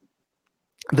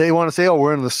 They want to say,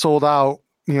 we're in the sold out,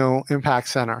 Impact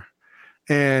Center,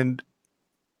 and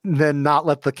then not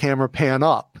let the camera pan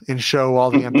up and show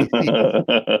all the empty seats.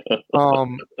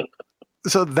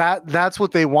 So that's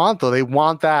what they want, though. They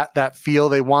want that feel.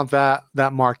 They want that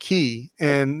marquee.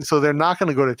 And so they're not going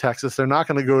to go to Texas. They're not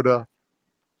going to go to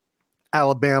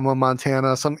Alabama,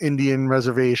 Montana, some Indian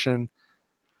reservation.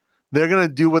 They're going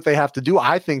to do what they have to do,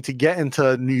 I think, to get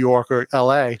into New York or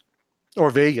LA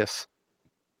or Vegas.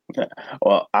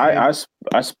 Well, I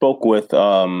spoke with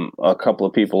a couple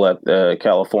of people at the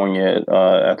California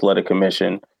Athletic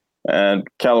Commission, and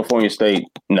California State,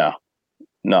 nah,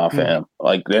 fam.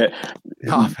 Like that,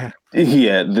 fam.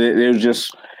 Yeah, they're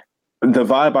just the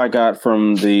vibe I got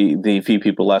from the few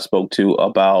people I spoke to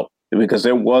about, because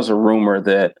there was a rumor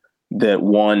that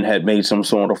one had made some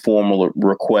sort of formal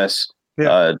request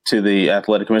to the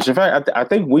Athletic Commission. In fact, I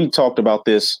think we talked about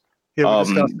this. Yeah, we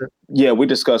discussed it. Yeah, we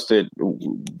discussed it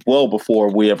well before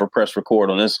we ever pressed record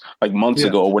on this, like months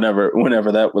ago, or whenever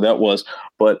that was.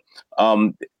 But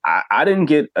I didn't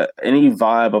get any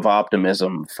vibe of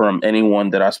optimism from anyone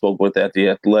that I spoke with at the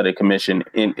Athletic Commission,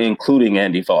 including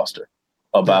Andy Foster,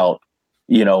 about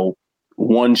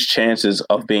one's chances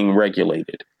of being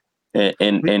regulated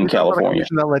in California.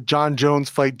 That let John Jones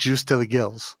fight juice to the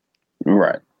gills.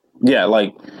 Right. Yeah,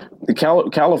 like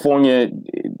California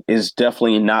is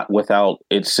definitely not without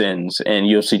its sins, and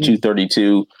UFC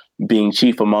 232 being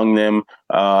chief among them,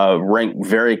 ranked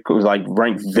very,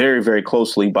 very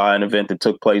closely by an event that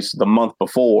took place the month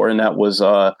before, and that was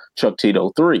Chuck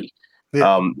Tito 3.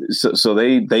 Yeah. So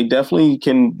they definitely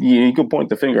can. You can point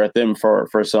the finger at them for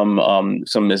some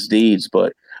misdeeds,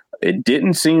 but it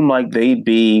didn't seem like they'd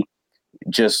be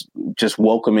just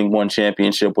welcoming one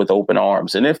championship with open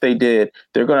arms. And if they did,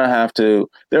 there are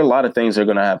a lot of things they're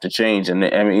going to have to change. And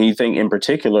I mean, you think in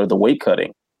particular, the weight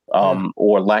cutting,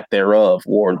 or lack thereof,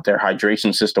 or their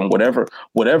hydration system,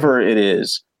 whatever it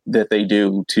is that they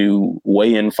do to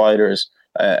weigh in fighters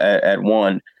at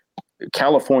one.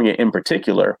 California in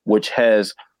particular, which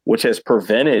has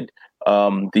prevented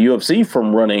the UFC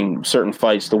from running certain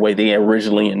fights the way they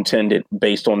originally intended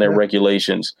based on their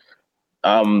regulations.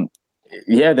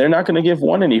 They're not going to give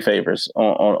one any favors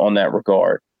on that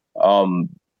regard.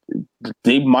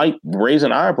 They might raise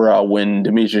an eyebrow when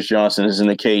Demetrius Johnson is in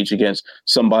the cage against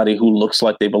somebody who looks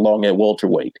like they belong at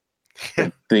welterweight.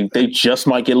 They just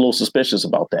might get a little suspicious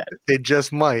about that. They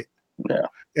just might. Yeah.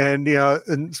 And,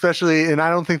 and especially, and I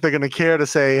don't think they're going to care to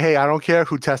say, hey, I don't care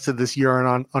who tested this urine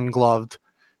on ungloved.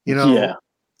 We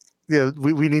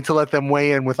need to let them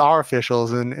weigh in with our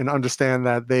officials and understand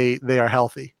that they are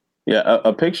healthy. Yeah,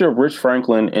 a picture of Rich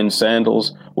Franklin in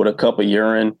sandals with a cup of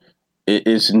urine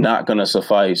is not going to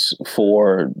suffice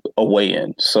for a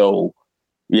weigh-in. So,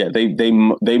 yeah,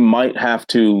 they might have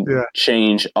to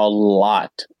change a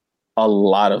lot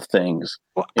of things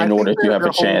in order to have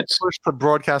a chance. Push to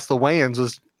broadcast the weigh-ins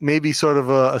was maybe sort of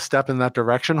a step in that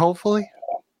direction, hopefully.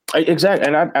 Exactly,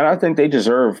 and I think they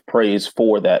deserve praise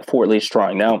for that, for at least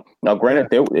trying. Now, granted,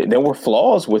 there were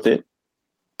flaws with it.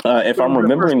 If I'm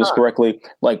remembering this correctly,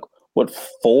 like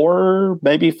 4,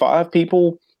 maybe 5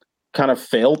 people kind of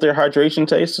failed their hydration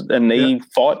test, and they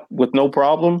fought with no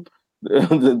problem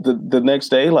the next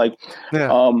day. There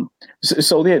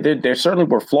certainly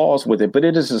were flaws with it, but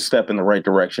it is a step in the right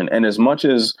direction. And as much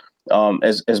as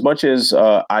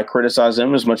I criticize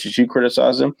them, as much as you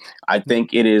criticize them, I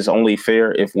think it is only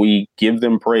fair if we give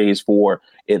them praise for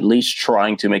at least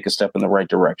trying to make a step in the right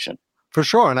direction. For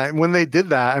sure. And when they did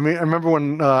that, I mean, I remember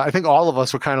when I think all of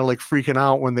us were kind of like freaking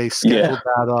out when they scheduled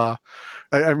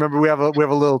I remember we have a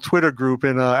little Twitter group,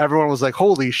 and everyone was like,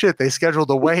 "Holy shit, they scheduled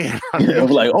a weigh-in." Yeah,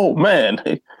 like, oh man,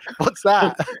 what's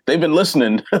that? They've been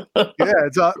listening. But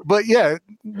yeah,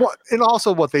 what and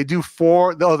also what they do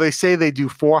they say they do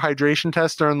 4 hydration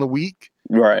tests during the week.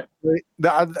 Right.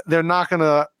 They're not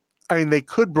gonna. I mean, they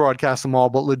could broadcast them all,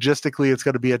 but logistically, it's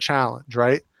going to be a challenge,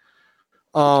 right?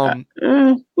 It's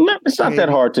not that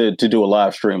hard to do a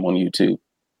live stream on YouTube.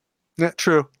 Yeah,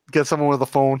 true. Get someone with a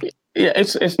phone. Yeah,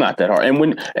 it's not that hard. And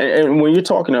when you're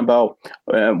talking about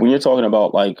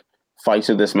like fights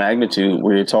of this magnitude,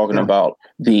 where you're talking about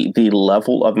the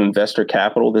level of investor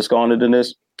capital that's gone into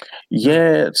this,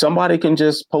 somebody can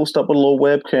just post up a little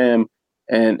webcam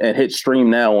and hit stream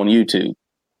now on YouTube.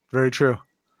 Very true.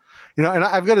 And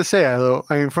I've got to say, I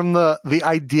mean, from the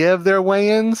idea of their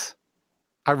weigh-ins,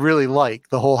 I really like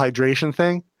the whole hydration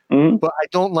thing. Mm-hmm. But I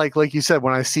don't like you said,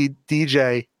 when I see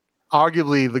DJ,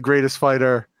 arguably the greatest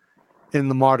fighter in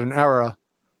the modern era,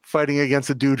 fighting against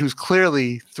a dude who's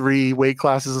clearly 4 weight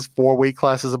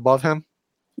classes above him.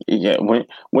 Yeah, when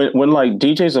like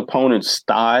DJ's opponent's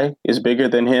thigh is bigger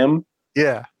than him.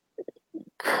 Yeah.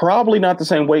 Probably not the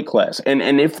same weight class. And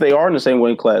if they are in the same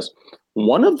weight class,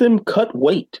 one of them cut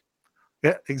weight.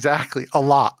 Yeah, exactly. A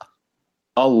lot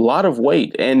of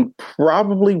weight, and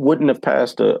probably wouldn't have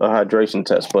passed a hydration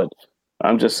test. But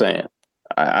I'm just saying,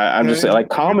 I'm just saying, like,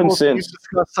 common sense.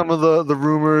 Discuss some of the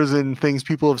rumors and things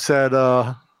people have said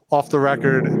off the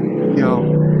record,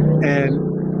 and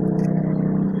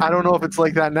I don't know if it's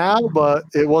like that now, but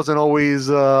it wasn't always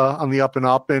on the up and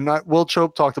up. And Will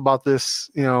Chope talked about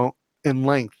this, in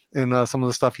length in some of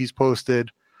the stuff he's posted,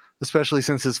 especially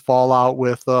since his fallout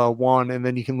with One. And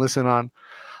then you can listen on.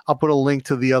 I'll put a link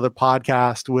to the other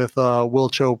podcast with Will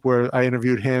Chope where I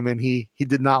interviewed him, and he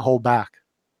did not hold back.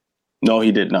 No,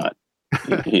 he did not.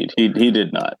 he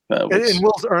did not. And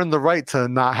Will's earned the right to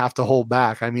not have to hold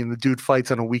back. I mean, the dude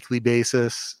fights on a weekly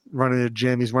basis, running a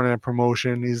gym. He's running a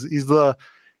promotion. He's the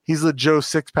Joe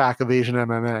Sixpack of Asian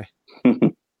MMA.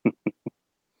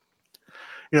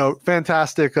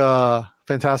 Fantastic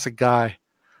guy.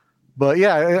 But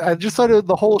yeah, I just thought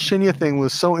the whole Shinya thing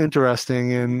was so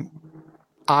interesting and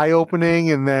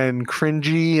eye-opening, and then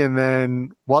cringy, and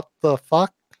then what the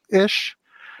fuck ish,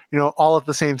 all at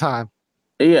the same time.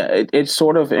 Yeah, it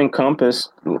sort of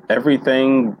encompassed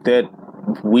everything that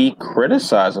we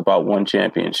criticize about One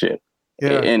Championship.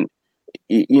 Yeah. And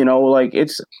like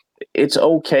it's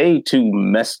okay to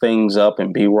mess things up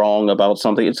and be wrong about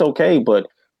something. It's okay, but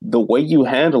the way you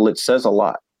handle it says a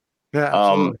lot. Yeah,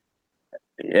 absolutely.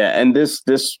 And this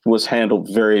was handled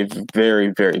very,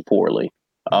 very, very poorly.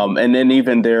 And then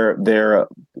even their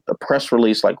press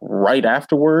release, like right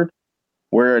afterward,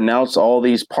 where it announced all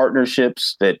these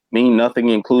partnerships that mean nothing,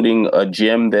 including a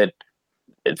gym that,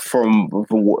 from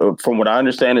what I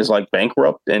understand, is like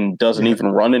bankrupt and doesn't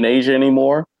even run in Asia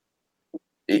anymore.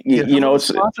 It's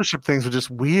sponsorship things are just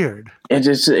weird.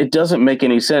 It doesn't make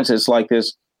any sense. It's like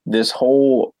this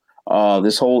whole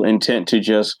intent to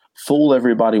just fool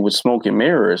everybody with smoke and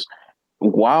mirrors,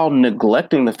 while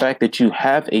neglecting the fact that you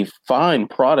have a fine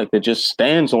product that just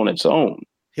stands on its own.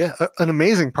 Yeah, an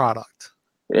amazing product.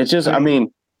 It's just, I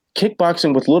mean,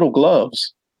 kickboxing with little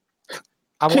gloves.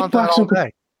 I want that all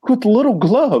day. With little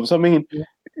gloves. I mean,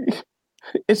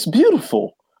 it's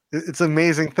beautiful. It's an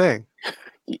amazing thing.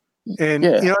 And,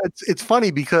 it's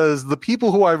funny because the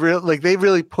people who I really like, they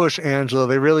really push Angelo.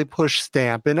 They really push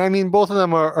Stamp. And I mean, both of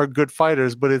them are good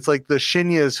fighters, but it's like the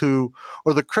Shinyas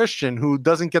or the Christian who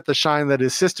doesn't get the shine that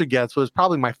his sister gets, was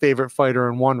probably my favorite fighter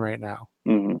in One right now.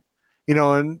 Mm-hmm.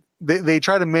 And they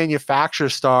try to manufacture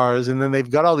stars, and then they've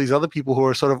got all these other people who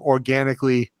are sort of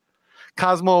organically.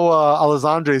 Cosmo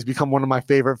Alessandre has become one of my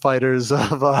favorite fighters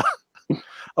of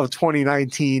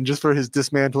 2019, just for his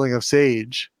dismantling of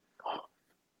Sage.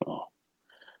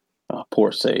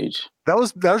 Poor Sage. That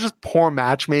was just poor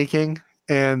matchmaking,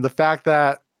 and the fact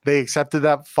that they accepted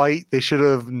that fight, they should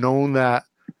have known that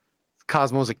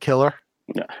Cosmo's a killer.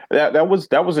 Yeah, that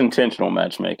was intentional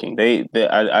matchmaking.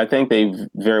 I think they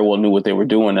very well knew what they were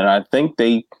doing, and I think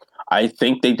they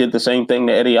did the same thing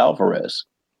to Eddie Alvarez.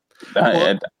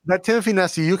 That Timothy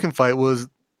Nesteyukin fight was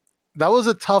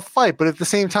a tough fight, but at the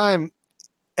same time,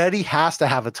 Eddie has to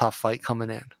have a tough fight coming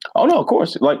in. Oh no, of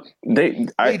course. Like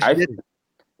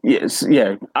yes,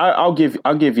 yeah, I'll give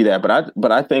you that,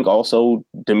 but I think also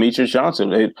Demetrius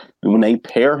Johnson, when they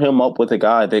pair him up with a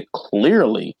guy that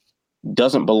clearly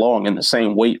doesn't belong in the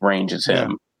same weight range as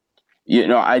him,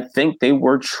 I think they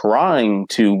were trying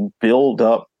to build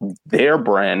up their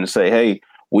brand and say, hey,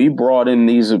 we brought in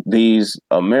these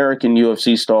American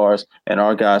UFC stars and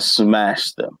our guys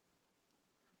smashed them.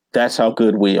 That's how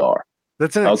good we are.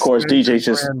 That's an of course, DJ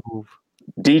just move.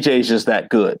 DJ's just that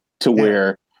good to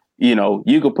where, you know,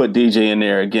 you could put DJ in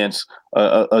there against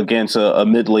a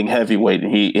middling heavyweight,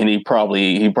 and he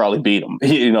probably beat him.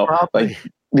 You know, Probably.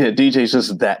 like DJ's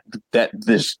just that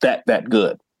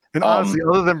good. And honestly,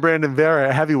 other than Brandon Vera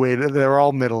at heavyweight, they're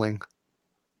all middling.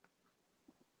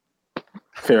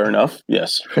 Fair enough.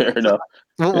 Yes, fair enough.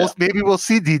 Maybe we'll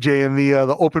see DJ in the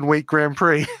open weight Grand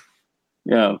Prix.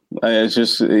 Yeah, it's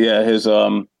just his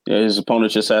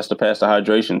opponent just has to pass the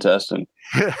hydration test, and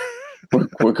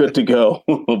we're good to go.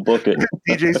 We'll book it.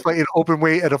 DJ's fighting open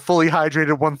weight at a fully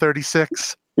hydrated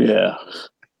 136. Yeah,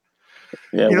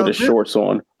 with his shorts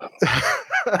on,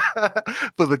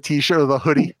 with a t-shirt or the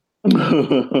hoodie.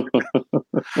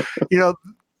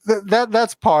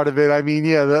 That's part of it. I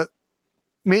mean,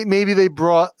 maybe they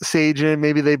brought Sage in,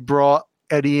 maybe they brought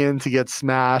Eddie in to get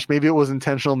smashed. Maybe it was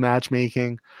intentional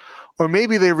matchmaking. Or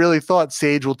maybe they really thought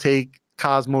Sage will take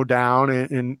Cosmo down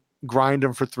and grind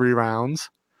him for 3 rounds.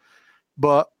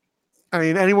 But, I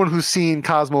mean, anyone who's seen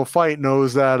Cosmo fight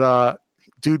knows that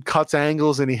dude cuts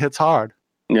angles and he hits hard.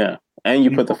 Yeah, and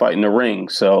you put the fight in the ring,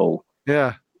 so...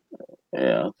 Yeah,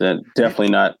 that definitely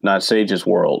not Sage's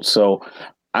world. So,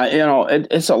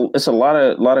 it's a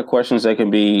lot of questions that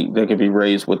can be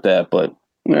raised with that, but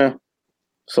yeah,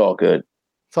 it's all good.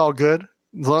 It's all good.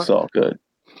 It's all good.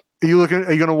 Are you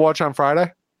going to watch on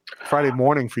Friday? Friday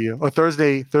morning for you, or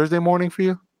Thursday morning for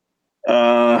you?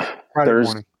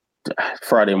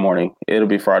 Friday morning. It'll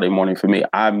be Friday morning for me.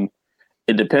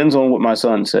 It depends on what my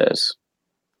son says.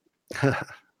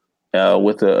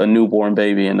 With a newborn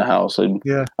baby in the house, and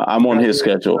I'm on his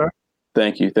schedule. Sir.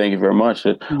 Thank you very much.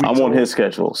 I'm on his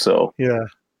schedule, so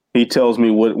he tells me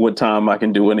what time I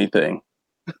can do anything.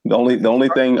 The only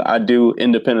thing I do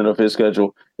independent of his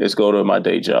schedule is go to my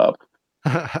day job.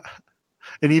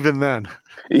 And even then,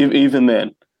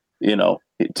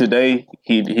 today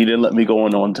he didn't let me go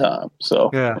in on time.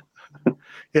 So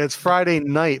it's Friday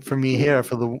night for me here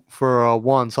for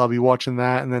one, so I'll be watching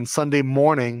that, and then Sunday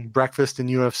morning breakfast in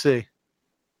UFC.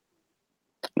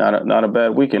 Not a bad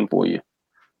weekend for you.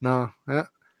 No,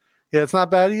 it's not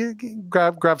bad. You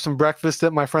grab some breakfast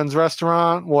at my friend's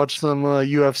restaurant, watch some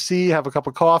UFC, have a cup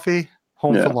of coffee,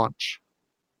 home for lunch.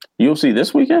 UFC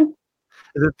this weekend?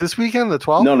 Is it this weekend, the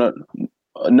 12th? No.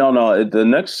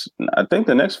 I think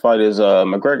the next fight is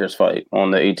McGregor's fight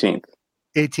on the 18th.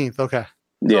 18th, okay.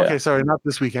 Yeah. Okay, sorry, not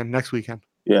this weekend, next weekend.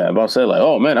 Yeah, I'm about to say, like,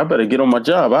 oh man, I better get on my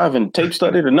job. I haven't tape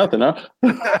studied or nothing, huh?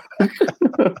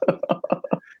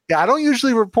 Yeah, I don't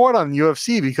usually report on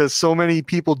UFC because so many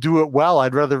people do it well.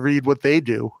 I'd rather read what they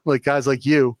do, like guys like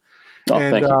you.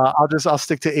 And I'll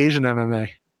stick to Asian MMA.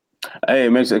 Hey, it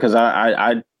makes it because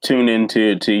I tune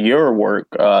into your work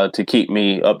to keep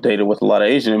me updated with a lot of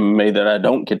Asian MMA that I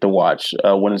don't get to watch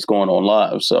when it's going on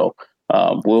live. So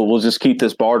we'll just keep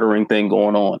this bartering thing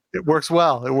going on. It works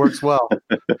well.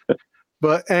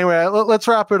 But anyway, let's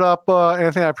wrap it up.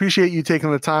 Anthony, I appreciate you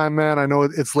taking the time, man. I know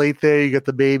it's late there. You get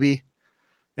the baby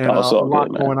and a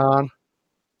lot going on.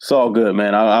 It's all good,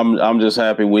 man. I'm just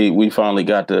happy we finally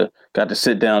got to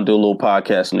sit down, do a little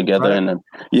podcasting together, right. And then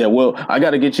I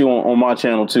got to get you on my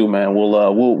channel too, man.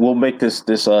 We'll make this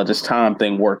time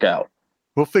thing work out.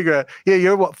 We'll figure it. Yeah,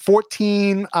 you're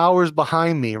 14 hours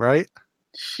behind me, right?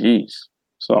 Jeez.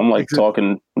 So I'm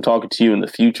talking to you in the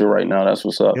future right now. That's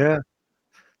what's up. Yeah.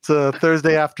 It's a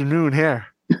Thursday afternoon here.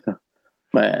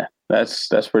 Man, that's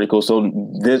pretty cool. So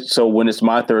when it's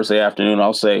my Thursday afternoon,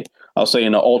 I'll say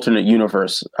in the alternate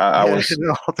universe. I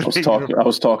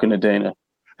was talking to Dana.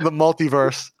 The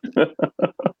multiverse.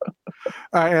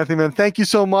 All right, Anthony, man. Thank you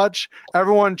so much.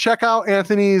 Everyone, check out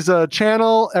Anthony's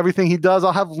channel, everything he does.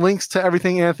 I'll have links to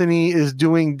everything Anthony is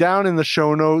doing down in the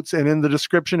show notes and in the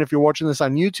description if you're watching this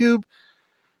on YouTube.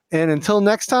 And until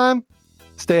next time,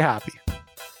 stay happy.